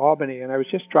down to Albany, and I was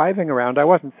just driving around. I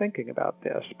wasn't thinking about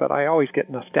this, but I always get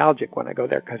nostalgic when I go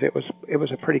there because it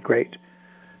was a pretty great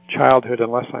childhood,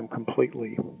 unless I'm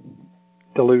completely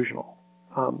delusional.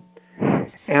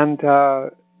 And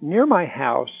near my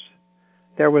house,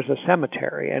 there was a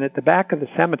cemetery, and at the back of the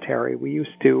cemetery, we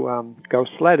used to go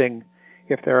sledding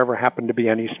if there ever happened to be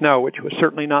any snow, which was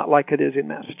certainly not like it is in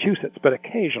Massachusetts, but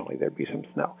occasionally there'd be some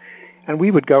snow. And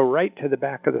we would go right to the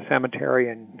back of the cemetery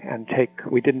and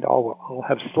we didn't all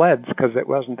have sleds because it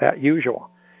wasn't that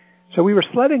usual. So we were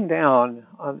sledding down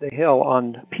on the hill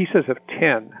on pieces of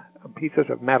tin, pieces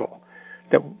of metal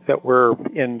that were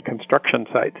in construction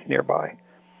sites nearby.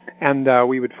 And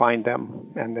we would find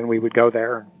them, and then we would go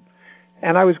there.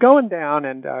 And I was going down,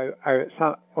 and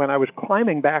when I was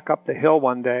climbing back up the hill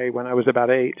one day when I was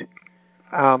about 8,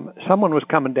 someone was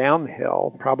coming down the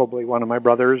hill, probably one of my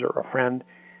brothers or a friend,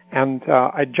 and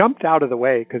I jumped out of the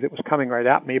way because it was coming right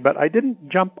at me, but I didn't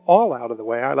jump all out of the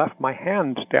way. I left my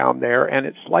hand down there, and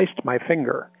it sliced my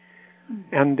finger.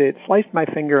 And it sliced my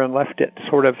finger and left it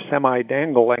sort of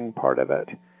semi-dangling part of it.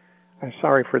 I'm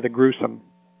sorry for the gruesome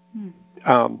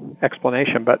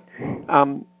explanation, but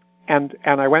and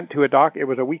I went to a doctor. It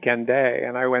was a weekend day,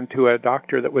 and I went to a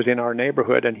doctor that was in our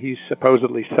neighborhood, and he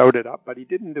supposedly sewed it up, but he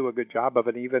didn't do a good job of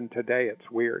it. Even today, it's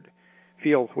weird.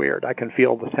 Feels weird. I can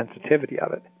feel the sensitivity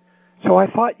of it. So I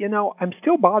thought, I'm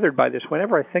still bothered by this.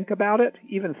 Whenever I think about it,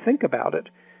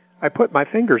 I put my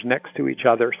fingers next to each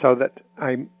other so that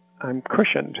I'm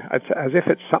cushioned, as if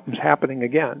it's something's happening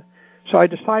again. So I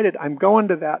decided I'm going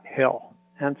to that hill.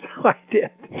 And so I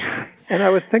did. And I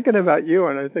was thinking about you,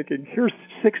 and I was thinking, here's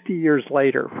 60 years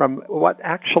later from what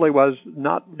actually was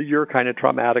not your kind of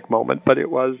traumatic moment, but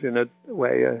it was in a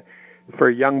way for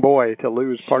a young boy to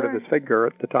lose part of his finger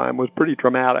at the time was pretty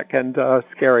traumatic and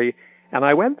scary. And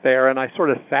I went there, and I sort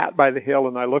of sat by the hill,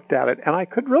 and I looked at it, and I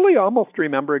could really almost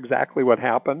remember exactly what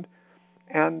happened.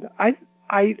 And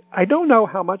I don't know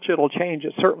how much it'll change.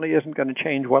 It certainly isn't going to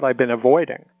change what I've been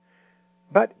avoiding.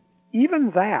 But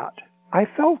even that, I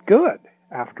felt good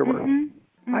afterward.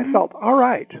 I felt, all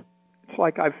right. It's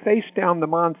like I've faced down the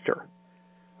monster.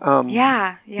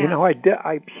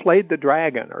 I slayed the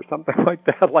dragon or something like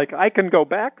that. Like, I can go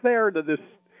back there to this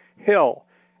hill.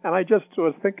 And I just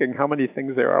was thinking how many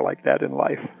things there are like that in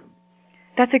life.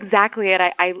 That's exactly it.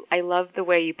 I love the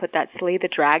way you put that, slay the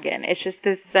dragon. It's just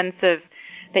this sense of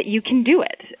that you can do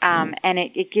it. And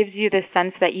it gives you this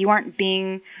sense that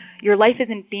your life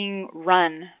isn't being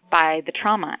run by the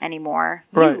trauma anymore.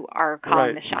 Right. You are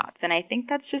calling the shots. And I think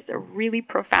that's just a really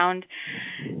profound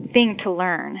thing to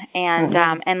learn. And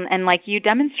and like you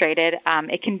demonstrated,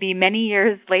 it can be many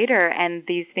years later and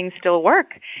these things still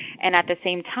work. And at the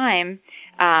same time,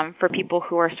 for people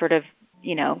who are sort of,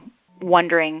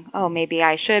 wondering, oh, maybe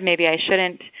I should, maybe I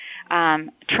shouldn't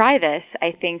try this,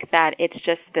 I think that it's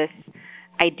just this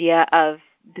idea of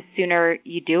the sooner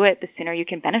you do it, the sooner you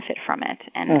can benefit from it.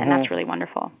 And that's really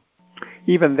wonderful.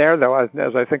 Even there, though,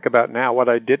 as I think about now, what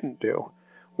I didn't do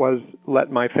was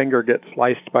let my finger get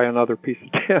sliced by another piece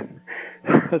of tin.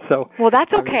 Well,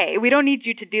 that's okay. We don't need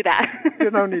you to do that.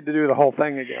 You don't need to do the whole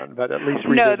thing again, but at least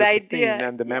revisit the scene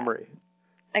and the memory.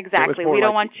 Exactly. We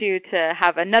don't want you to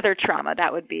have another trauma.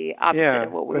 That would be opposite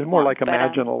of what we would want. It was more like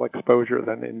imaginal exposure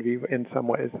than in some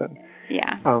ways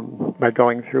by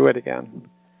going through it again.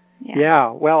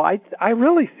 Yeah. Well, I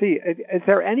really see. Is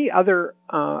there any other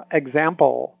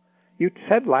example? You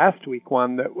said last week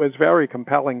one that was very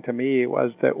compelling to me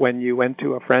was that when you went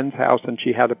to a friend's house and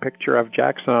she had a picture of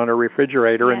Jackson on her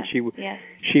refrigerator and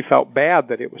she felt bad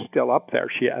that it was still up there,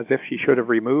 as if she should have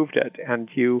removed it, and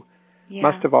you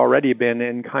must have already been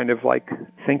in kind of like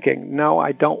thinking, no,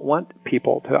 I don't want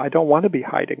to be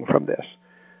hiding from this.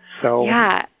 So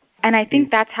and I think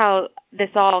that's how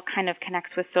this all kind of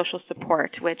connects with social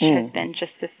support, which has been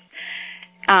just this.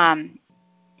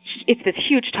 It's this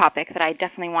huge topic that I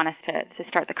definitely want us to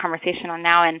start the conversation on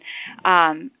now. And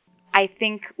I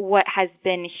think what has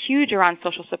been huge around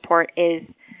social support is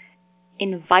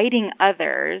inviting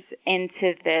others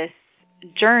into this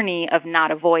journey of not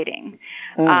avoiding.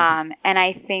 And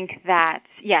I think that,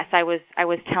 yes, I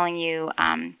was telling you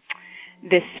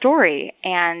this story,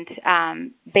 and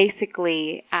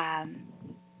basically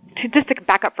just to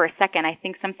back up for a second, I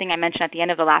think something I mentioned at the end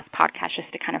of the last podcast,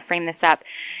 just to kind of frame this up,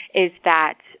 is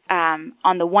that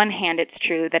on the one hand, it's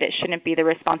true that it shouldn't be the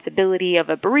responsibility of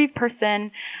a bereaved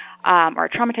person or a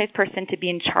traumatized person to be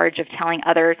in charge of telling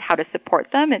others how to support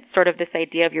them. It's sort of this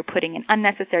idea of you're putting an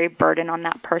unnecessary burden on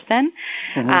that person.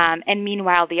 And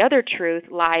meanwhile, the other truth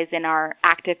lies in our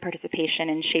active participation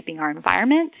in shaping our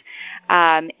environment,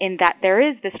 in that there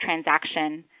is this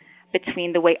transaction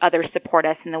between the way others support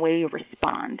us and the way we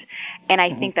respond. And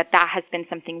I think that has been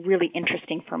something really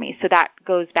interesting for me. So that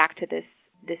goes back to this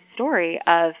story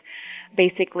of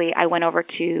basically I went over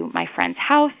to my friend's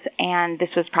house, and this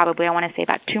was probably, I want to say,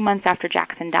 about 2 months after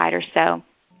Jackson died or so.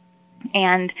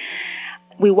 And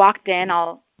we walked in,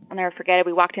 I'll never forget it,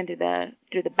 we walked in through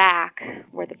the back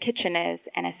where the kitchen is,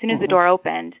 and as soon as the door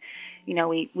opened,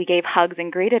 we gave hugs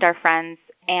and greeted our friends.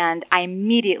 And I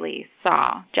immediately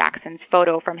saw Jackson's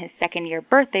photo from his second-year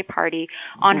birthday party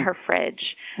on her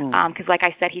fridge. Because like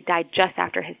I said, he died just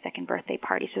after his second birthday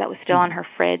party, so that was still on her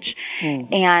fridge.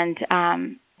 And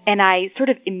I sort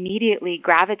of immediately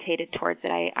gravitated towards it.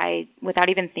 I without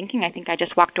even thinking, I think I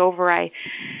just walked over. I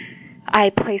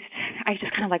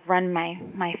just kind of like run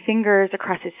my fingers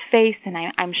across his face, and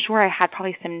I'm sure I had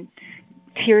probably some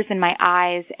tears in my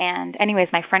eyes. And anyways,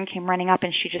 my friend came running up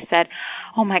and she just said,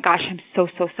 "Oh my gosh, I'm so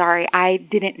sorry. I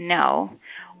didn't know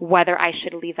whether I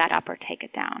should leave that up or take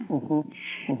it down."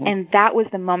 And that was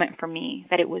the moment for me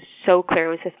that it was so clear. It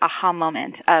was this aha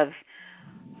moment of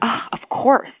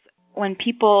course, when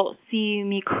people see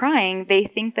me crying, they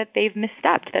think that they've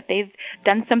misstepped, that they've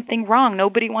done something wrong.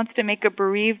 Nobody wants to make a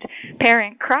bereaved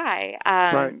parent cry.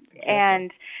 Right.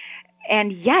 Exactly.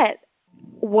 And yet,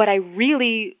 what I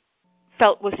really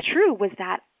felt was true was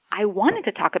that I wanted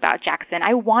to talk about Jackson.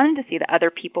 I wanted to see that other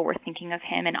people were thinking of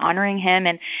him and honoring him.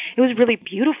 And it was really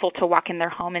beautiful to walk in their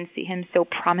home and see him so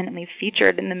prominently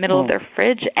featured in the middle of their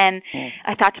fridge. And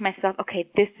I thought to myself, okay,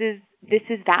 this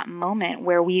is that moment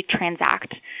where we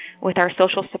transact with our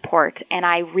social support. And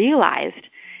I realized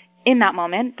in that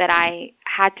moment that I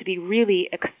had to be really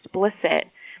explicit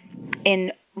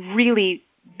in really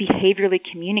behaviorally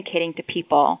communicating to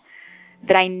people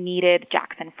that I needed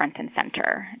Jackson front and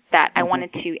center, that I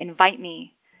wanted to invite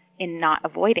me in not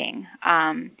avoiding.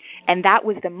 And that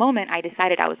was the moment I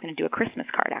decided I was going to do a Christmas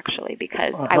card, actually,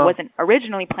 because I wasn't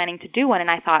originally planning to do one. And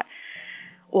I thought,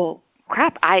 well,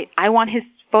 crap, I want his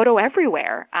photo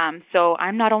everywhere. So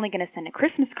I'm not only going to send a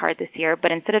Christmas card this year,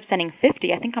 but instead of sending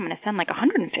 50, I think I'm going to send like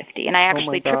 150. And I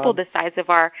actually tripled the size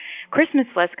of our Christmas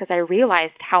list because I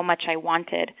realized how much I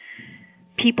wanted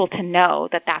people to know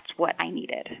that that's what I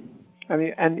needed. I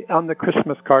mean, and on the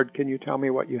Christmas card, can you tell me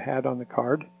what you had on the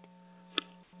card?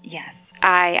 Yes.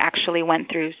 I actually went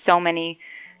through so many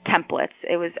templates.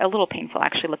 It was a little painful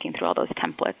actually looking through all those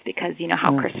templates because you know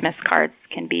how Christmas cards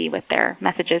can be with their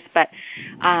messages. But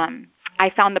I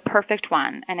found the perfect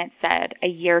one, and it said, "A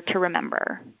year to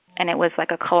remember." And it was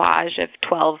like a collage of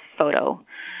 12 photo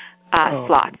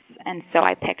slots. And so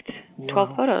I picked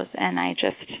 12 photos, and I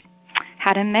just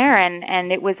had him there.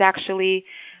 And it was actually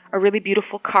a really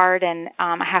beautiful card, and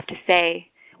I have to say,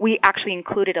 we actually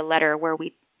included a letter where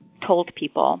we told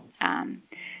people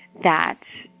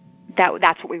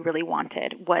that's what we really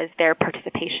wanted, was their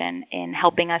participation in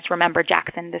helping us remember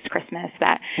Jackson this Christmas,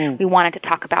 that we wanted to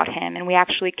talk about him. And we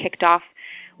actually kicked off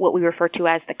what we refer to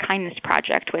as the Kindness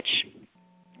Project, which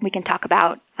we can talk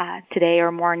about today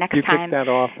or more next time. You kicked that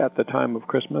off at the time of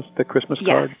Christmas, the Christmas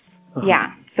card?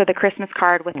 Yeah. So the Christmas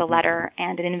card with a letter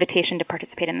and an invitation to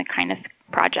participate in the Kindness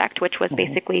Project, which was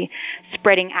basically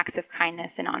spreading acts of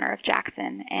kindness in honor of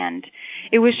Jackson. And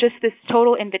it was just this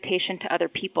total invitation to other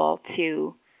people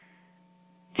to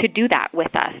to do that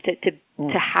with us,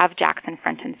 to have Jackson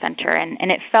front and center.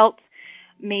 And it felt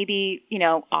maybe,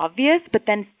 obvious, but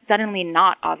then suddenly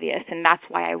not obvious. And that's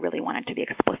why I really wanted to be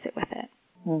explicit with it.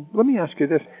 Let me ask you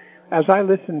this. As I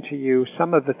listen to you,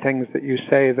 some of the things that you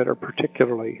say that are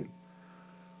particularly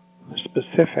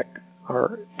specific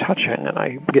are touching, and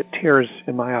I get tears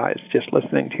in my eyes just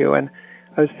listening to you. And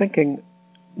I was thinking,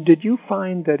 did you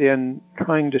find that in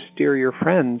trying to steer your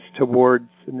friends towards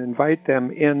and invite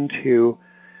them into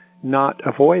not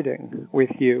avoiding with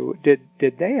you, did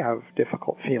they have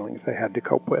difficult feelings they had to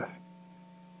cope with?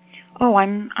 Oh,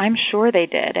 I'm sure they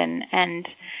did, and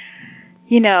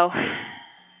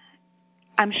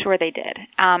I'm sure they did.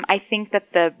 I think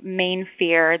that the main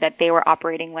fear that they were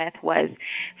operating with was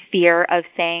fear of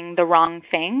saying the wrong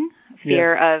thing,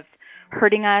 fear of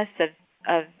hurting us,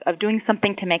 of doing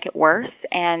something to make it worse.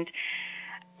 And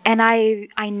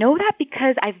I know that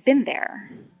because I've been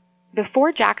there.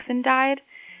 Before Jackson died,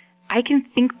 I can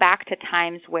think back to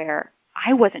times where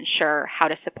I wasn't sure how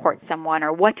to support someone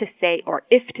or what to say or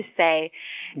if to say.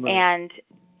 Right.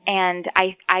 And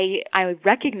I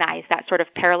recognize that sort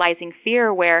of paralyzing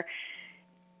fear where,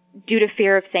 due to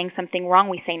fear of saying something wrong,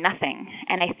 we say nothing.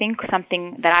 And I think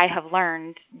something that I have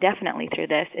learned definitely through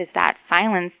this is that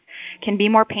silence can be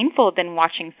more painful than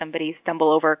watching somebody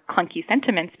stumble over clunky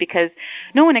sentiments, because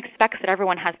no one expects that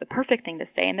everyone has the perfect thing to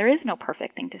say, and there is no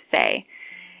perfect thing to say.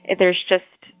 There's just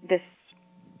this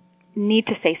need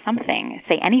to say something,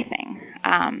 say anything.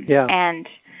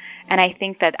 And I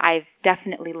think that I've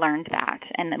definitely learned that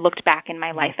and looked back in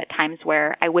my life at times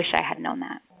where I wish I had known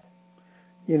that.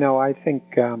 I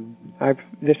think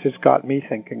this has got me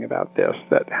thinking about this,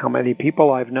 that how many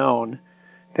people I've known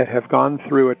that have gone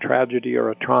through a tragedy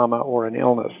or a trauma or an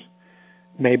illness,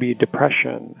 maybe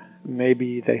depression,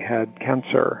 maybe they had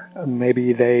cancer,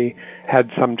 maybe they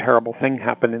had some terrible thing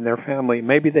happen in their family,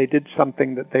 maybe they did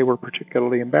something that they were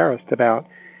particularly embarrassed about.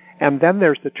 And then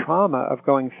there's the trauma of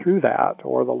going through that,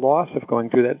 or the loss of going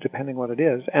through that, depending what it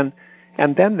is. And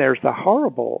then there's the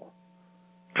horrible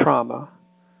trauma,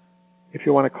 if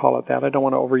you want to call it that. I don't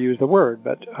want to overuse the word,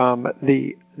 but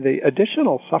the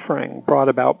additional suffering brought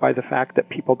about by the fact that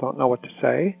people don't know what to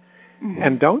say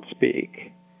and don't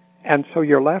speak. And so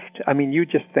you're left, you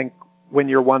just think, when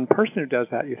you're one person who does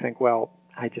that, you think, well,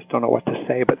 I just don't know what to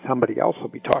say, but somebody else will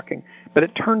be talking. But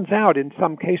it turns out, in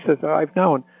some cases that I've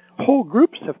known, whole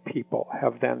groups of people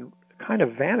have then kind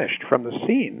of vanished from the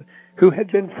scene who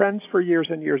had been friends for years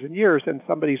and years and years, and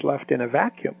somebody's left in a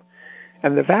vacuum.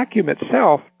 And the vacuum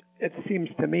itself, it seems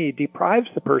to me, deprives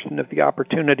the person of the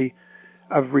opportunity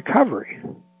of recovery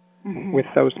with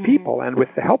those people and with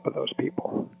the help of those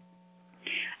people.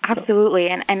 Absolutely.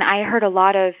 And I heard a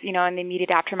lot of, in the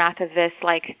immediate aftermath of this,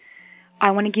 like,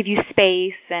 I want to give you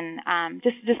space, and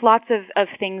just lots of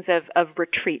things of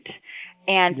retreat.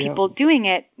 And people doing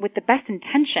it with the best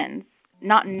intentions,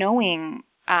 not knowing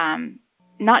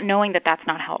that that's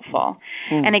not helpful.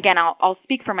 And again, I'll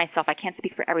speak for myself. I can't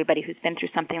speak for everybody who's been through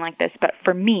something like this. But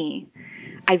for me,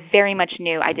 I very much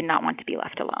knew I did not want to be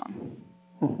left alone.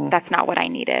 That's not what I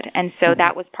needed. And so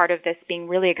that was part of this, being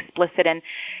really explicit and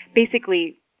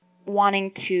basically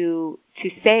wanting to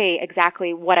say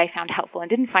exactly what I found helpful and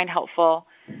didn't find helpful,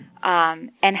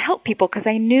 and help people, because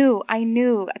I knew,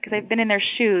 because I've been in their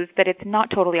shoes, that it's not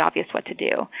totally obvious what to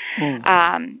do.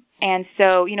 And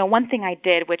so, one thing I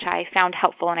did, which I found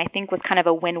helpful and I think was kind of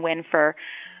a win-win for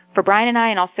Brian and I,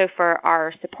 and also for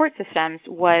our support systems,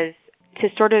 was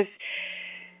to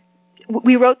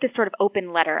we wrote this sort of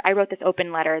open letter. I wrote this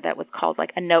open letter that was called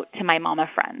like a note to my mama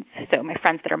friends, so my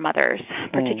friends that are mothers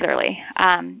particularly.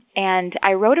 And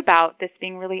I wrote about this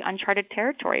being really uncharted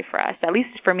territory for us. At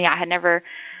least for me, I had never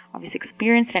obviously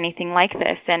experienced anything like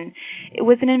this. And it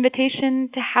was an invitation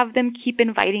to have them keep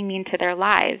inviting me into their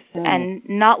lives and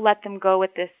not let them go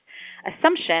with this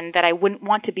assumption that I wouldn't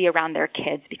want to be around their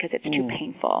kids because it's too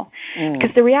painful.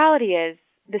 Because the reality is,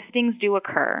 these things do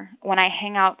occur. When I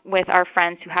hang out with our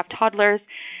friends who have toddlers,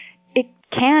 it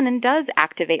can and does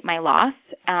activate my loss.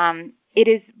 It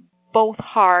is both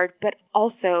hard, but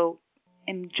also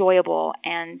enjoyable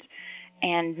and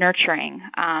nurturing.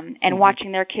 And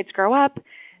watching their kids grow up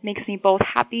makes me both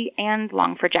happy and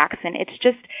long for Jackson. It's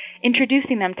just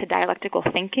introducing them to dialectical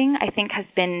thinking, I think, has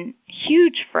been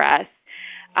huge for us.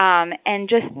 And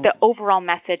just the overall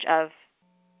message of,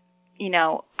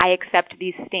 I accept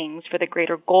these things for the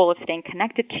greater goal of staying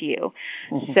connected to you.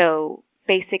 So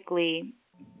basically,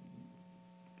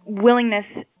 willingness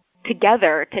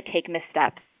together to take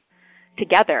missteps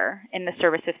together in the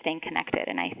service of staying connected.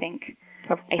 And I think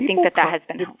that has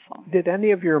been helpful. Did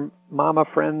any of your mama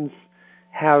friends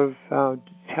have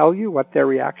tell you what their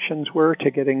reactions were to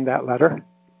getting that letter?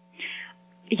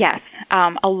 Yes,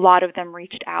 a lot of them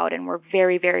reached out and were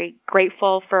very, very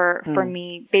grateful for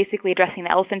me basically addressing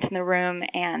the elephant in the room.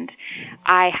 And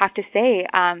I have to say,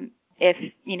 if,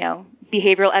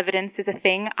 behavioral evidence is a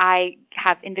thing, I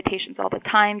have invitations all the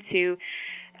time to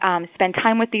spend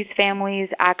time with these families.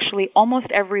 Actually, almost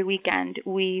every weekend,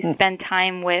 we spend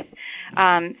time with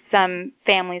some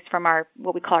families from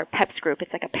what we call our PEPS group.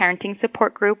 It's like a parenting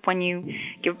support group when you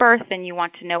give birth and you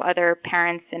want to know other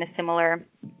parents in a similar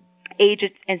age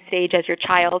and stage as your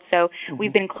child. So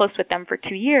we've been close with them for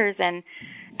 2 years, and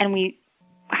we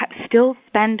still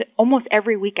spend almost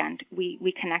every weekend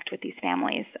we connect with these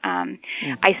families.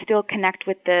 I still connect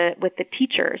with the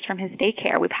teachers from his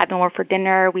daycare. We've had them over for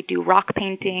dinner. We do rock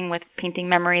painting with painting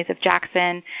memories of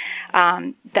Jackson.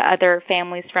 The other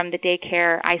families from the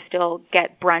daycare, I still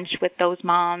get brunch with those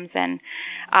moms, and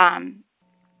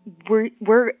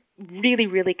we're really,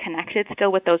 really connected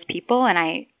still with those people, and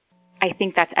I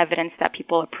think that's evidence that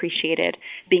people appreciated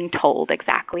being told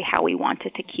exactly how we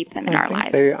wanted to keep them in our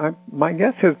lives. My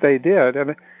guess is they did.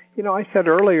 And, I said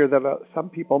earlier that some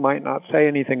people might not say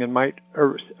anything and might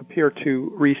appear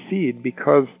to recede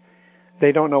because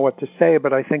they don't know what to say.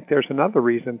 But I think there's another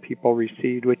reason people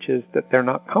recede, which is that they're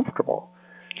not comfortable,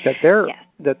 that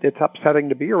that it's upsetting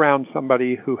to be around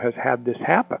somebody who has had this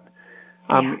happen.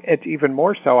 It's even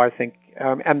more so, I think.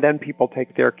 And then people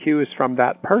take their cues from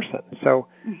that person. So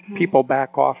people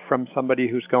back off from somebody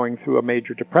who's going through a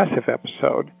major depressive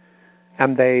episode,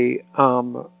 and they,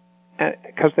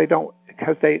 because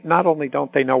they not only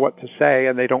don't they know what to say,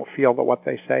 and they don't feel that what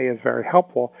they say is very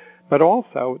helpful, but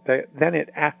also then it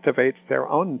activates their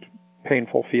own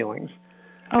painful feelings.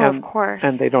 Of course.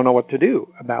 And they don't know what to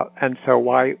do about. And so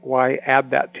why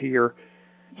add that to your?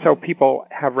 So people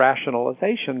have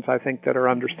rationalizations, I think, that are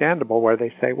understandable, where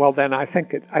they say, well, then I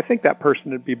think that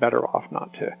person would be better off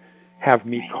not to have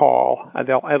me call.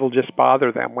 It'll just bother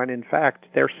them, when in fact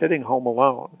they're sitting home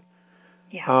alone.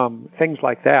 Yeah. Things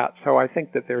like that. So I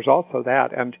think that there's also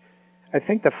that. And I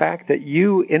think the fact that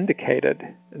you indicated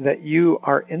that you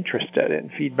are interested in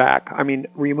feedback,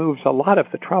 removes a lot of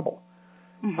the trouble.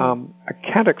 I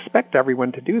can't expect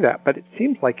everyone to do that, but it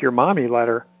seems like your mommy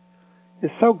letter is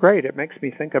so great. It makes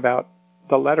me think about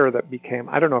the letter that became,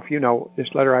 I don't know if you know this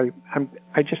letter,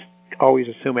 I just always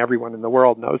assume everyone in the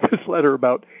world knows this letter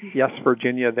about, yes,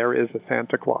 Virginia, there is a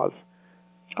Santa Claus.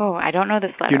 Oh, I don't know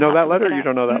this letter. Do you know that letter? You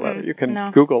don't know that letter. You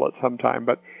can Google it sometime,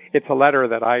 but it's a letter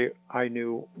that I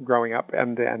knew growing up,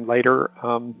 and then later,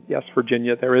 yes,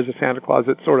 Virginia, there is a Santa Claus.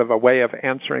 It's sort of a way of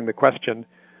answering the question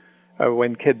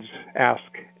when kids ask,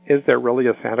 is there really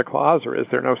a Santa Claus or is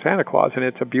there no Santa Claus? And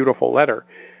it's a beautiful letter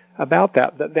about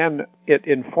that then it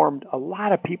informed a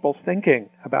lot of people's thinking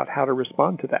about how to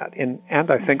respond to that, and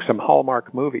I think some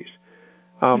Hallmark movies.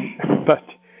 But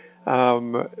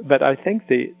I think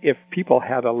if people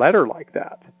had a letter like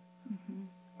that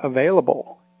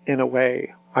available in a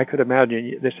way, I could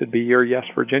imagine this would be your Yes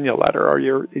Virginia letter, or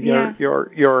your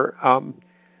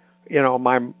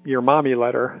mommy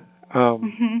letter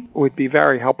would be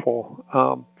very helpful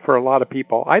for a lot of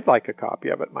people. I'd like a copy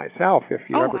of it myself if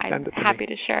you ever send it to me. I'm happy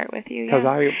to share it with you. Because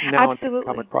I now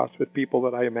come across with people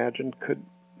that I imagine could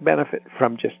benefit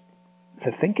from just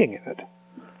the thinking in it.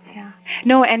 Yeah.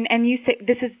 No, and you say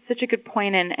this is such a good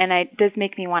point, and it does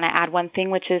make me want to add one thing,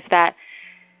 which is that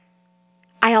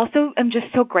I also am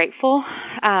just so grateful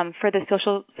for the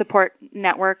social support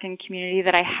network and community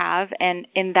that I have, and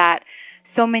in that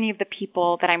so many of the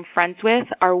people that I'm friends with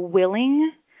are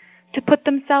willing to put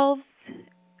themselves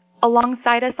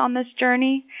alongside us on this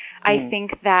journey. I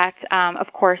think that,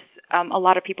 of course, a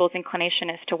lot of people's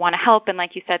inclination is to want to help, and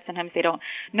like you said, sometimes they don't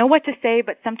know what to say,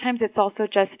 but sometimes it's also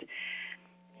just,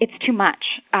 it's too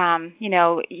much.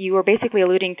 You were basically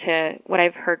alluding to what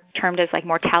I've heard termed as like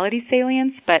mortality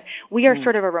salience, but we are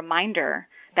sort of a reminder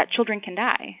that children can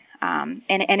die, and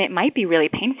it might be really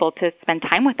painful to spend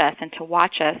time with us and to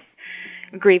watch us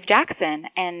grieve Jackson,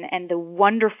 and the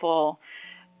wonderful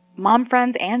mom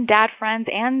friends and dad friends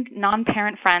and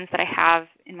non-parent friends that I have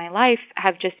in my life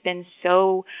have just been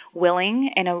so willing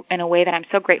in a way that I'm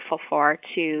so grateful for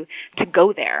to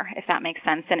go there, if that makes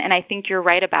sense. And I think you're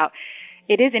right about,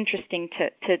 it is interesting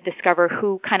to discover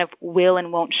who kind of will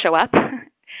and won't show up,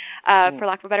 for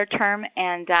lack of a better term,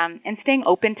 and staying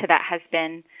open to that has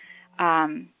been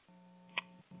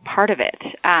part of it.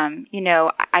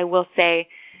 I will say,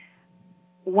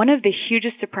 one of the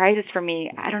hugest surprises for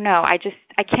me, I don't know, I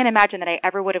can't imagine that I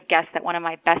ever would have guessed that one of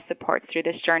my best supports through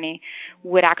this journey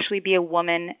would actually be a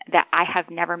woman that I have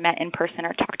never met in person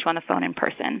or talked to on the phone in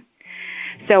person.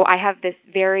 So I have this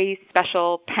very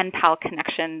special pen pal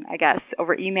connection, I guess,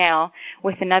 over email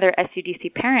with another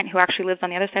SUDC parent who actually lives on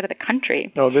the other side of the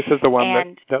country. Oh, this is the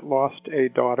one that lost a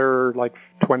daughter like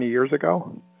 20 years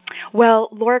ago? Well,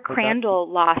 Laura Crandall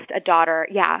lost a daughter,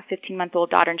 15-month-old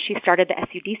daughter, and she started the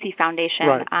SUDC Foundation.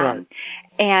 Right.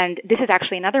 And this is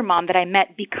actually another mom that I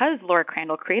met because Laura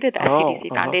Crandall created the SUDC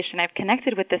Foundation. I've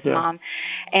connected with this mom,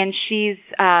 and she's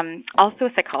also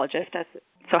a psychologist, as it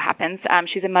so happens.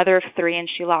 She's a mother of 3, and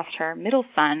she lost her middle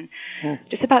son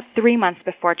just about 3 months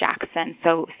before Jackson.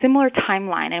 So similar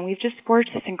timeline, and we've just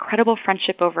forged this incredible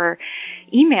friendship over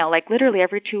email, like literally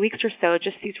every 2 weeks or so,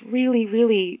 just these really,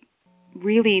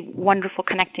 really wonderful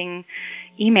connecting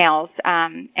emails.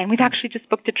 And we've actually just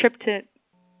booked a trip to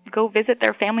go visit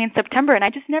their family in September. And I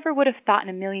just never would have thought in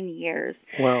a million years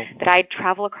that I'd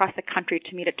travel across the country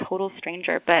to meet a total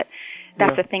stranger. But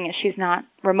that's the thing, is she's not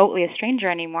remotely a stranger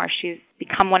anymore. She's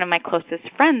become one of my closest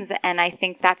friends. And I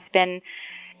think that's been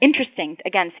interesting.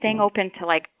 Again, staying open to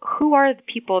like, who are the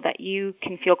people that you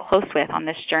can feel close with on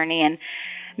this journey? And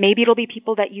maybe it'll be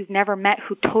people that you've never met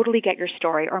who totally get your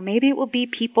story, or maybe it will be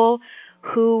people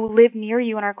who live near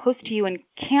you and are close to you and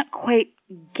can't quite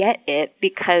get it,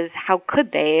 because how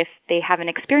could they if they haven't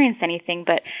experienced anything,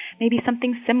 but maybe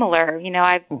something similar. You know,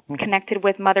 I've connected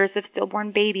with mothers of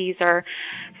stillborn babies, or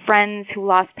friends who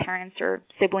lost parents or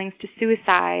siblings to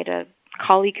suicide, a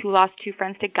colleague who lost 2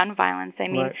 friends to gun violence. I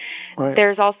mean,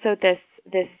 there's also this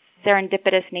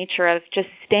serendipitous nature of just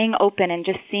staying open and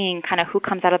just seeing kind of who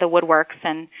comes out of the woodworks,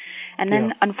 and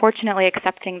then unfortunately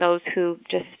accepting those who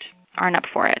just aren't up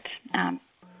for it,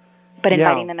 but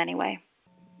inviting them anyway.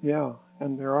 Yeah,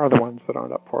 and there are the ones that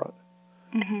aren't up for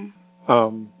it.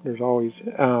 There's always,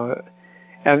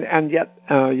 and yet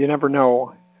you never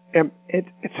know.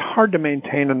 It's hard to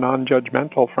maintain a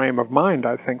non-judgmental frame of mind,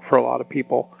 I think, for a lot of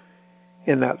people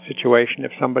in that situation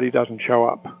if somebody doesn't show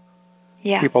up.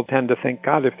 People tend to think,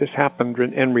 God, if this happened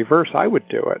in reverse, I would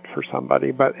do it for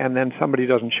somebody. And then somebody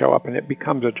doesn't show up, and it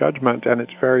becomes a judgment, and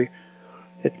it's very,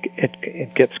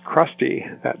 it gets crusty,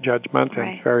 that judgment, and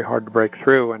it's very hard to break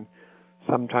through. And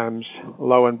sometimes,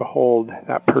 lo and behold,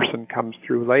 that person comes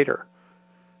through later.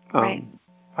 I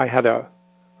had a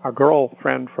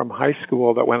girlfriend from high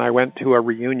school that when I went to a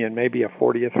reunion, maybe a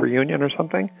 40th reunion or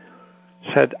something,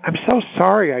 said, I'm so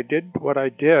sorry I did what I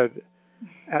did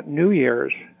at New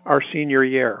Year's, our senior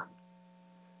year.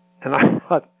 And I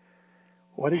thought,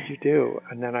 what did you do?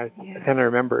 And then I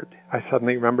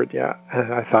suddenly remembered,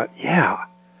 and I thought,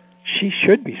 she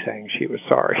should be saying she was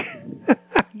sorry.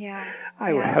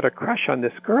 I had a crush on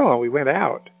this girl, and we went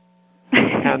out.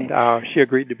 And she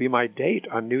agreed to be my date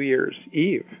on New Year's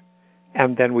Eve.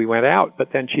 And then we went out,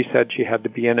 but then she said she had to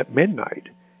be in at midnight.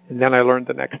 And then I learned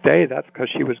the next day that's because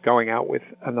she was going out with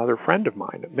another friend of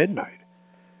mine at midnight.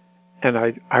 And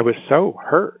I was so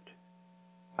hurt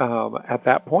at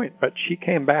that point. But she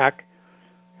came back,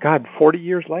 40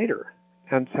 years later,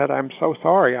 and said, I'm so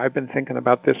sorry. I've been thinking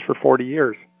about this for 40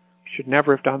 years. Should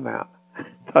never have done that.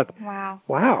 But,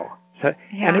 wow. So,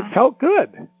 and it felt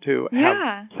good to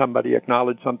have somebody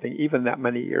acknowledge something even that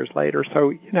many years later. So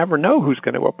you never know who's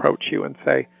going to approach you and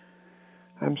say,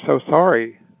 I'm so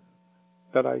sorry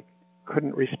that I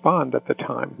couldn't respond at the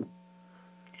time.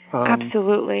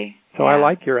 Absolutely. So I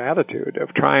like your attitude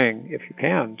of trying, if you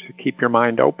can, to keep your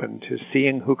mind open to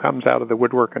seeing who comes out of the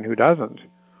woodwork and who doesn't,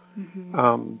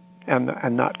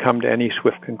 and not come to any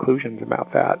swift conclusions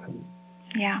about that.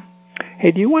 Yeah.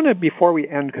 Hey, do you want to, before we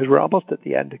end, because we're almost at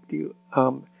the end,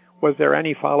 was there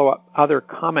any follow-up, other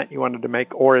comment you wanted to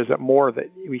make, or is it more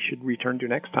that we should return to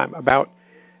next time about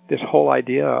this whole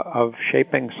idea of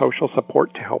shaping social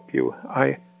support to help you?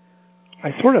 I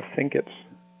sort of think it's,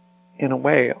 in a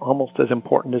way, almost as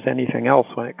important as anything else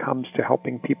when it comes to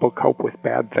helping people cope with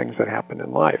bad things that happen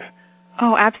in life.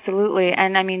 Oh, absolutely.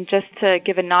 And I mean, just to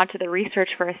give a nod to the research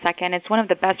for a second, it's one of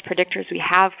the best predictors we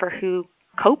have for who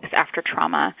copes after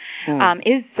trauma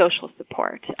is social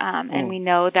support. And we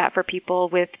know that for people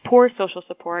with poor social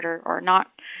support or not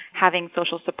having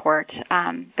social support,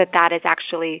 that is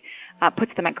actually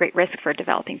puts them at great risk for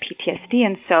developing PTSD.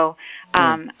 And so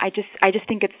I just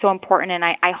think it's so important. And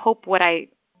I hope what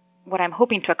I'm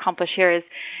hoping to accomplish here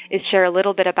is share a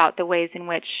little bit about the ways in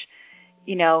which,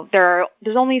 you know,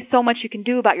 there's only so much you can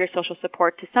do about your social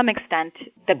support to some extent,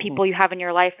 the people you have in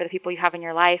your life are the people you have in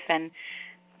your life, and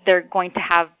they're going to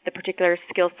have the particular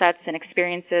skill sets and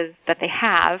experiences that they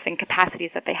have and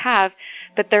capacities that they have,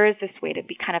 but there is this way to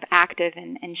be kind of active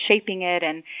and shaping it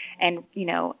and you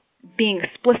know, being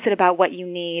explicit about what you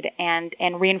need and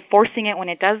reinforcing it when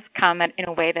it does come in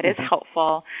a way that is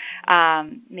helpful,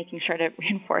 making sure to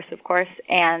reinforce, of course,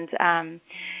 and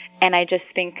And I just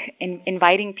think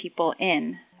inviting people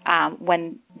in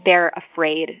when they're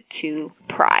afraid to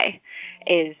pry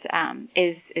is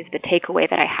the takeaway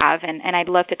that I have. And I'd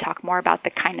love to talk more about the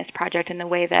Kindness Project and the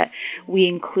way that we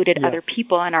included other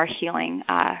people in our healing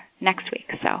next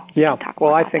week. So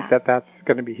well, I think that's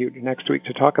going to be huge next week,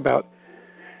 to talk about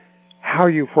how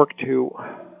you've worked to,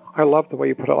 I love the way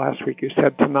you put it last week. You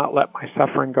said to not let my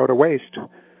suffering go to waste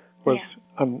was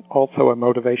also a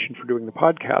motivation for doing the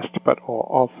podcast, but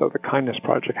also the Kindness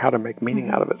Project, how to make meaning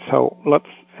out of it. So let's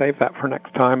save that for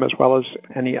next time, as well as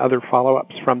any other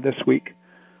follow-ups from this week.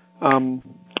 And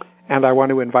I want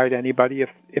to invite anybody,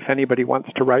 if anybody wants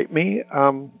to write me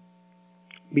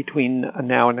between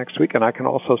now and next week, and I can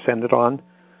also send it on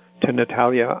to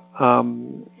Natalia,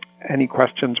 any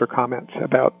questions or comments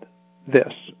about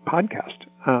this podcast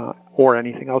or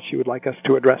anything else you would like us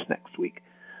to address next week.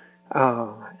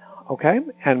 Okay?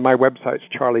 And my website's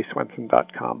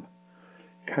charlieswenson.com.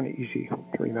 Kind of easy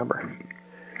to remember.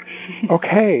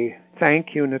 Okay.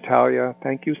 Thank you, Natalia.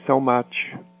 Thank you so much.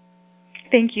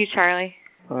 Thank you, Charlie.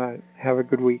 All right. Have a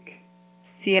good week.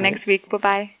 See you next week.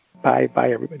 Bye-bye. Bye.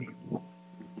 Bye, everybody.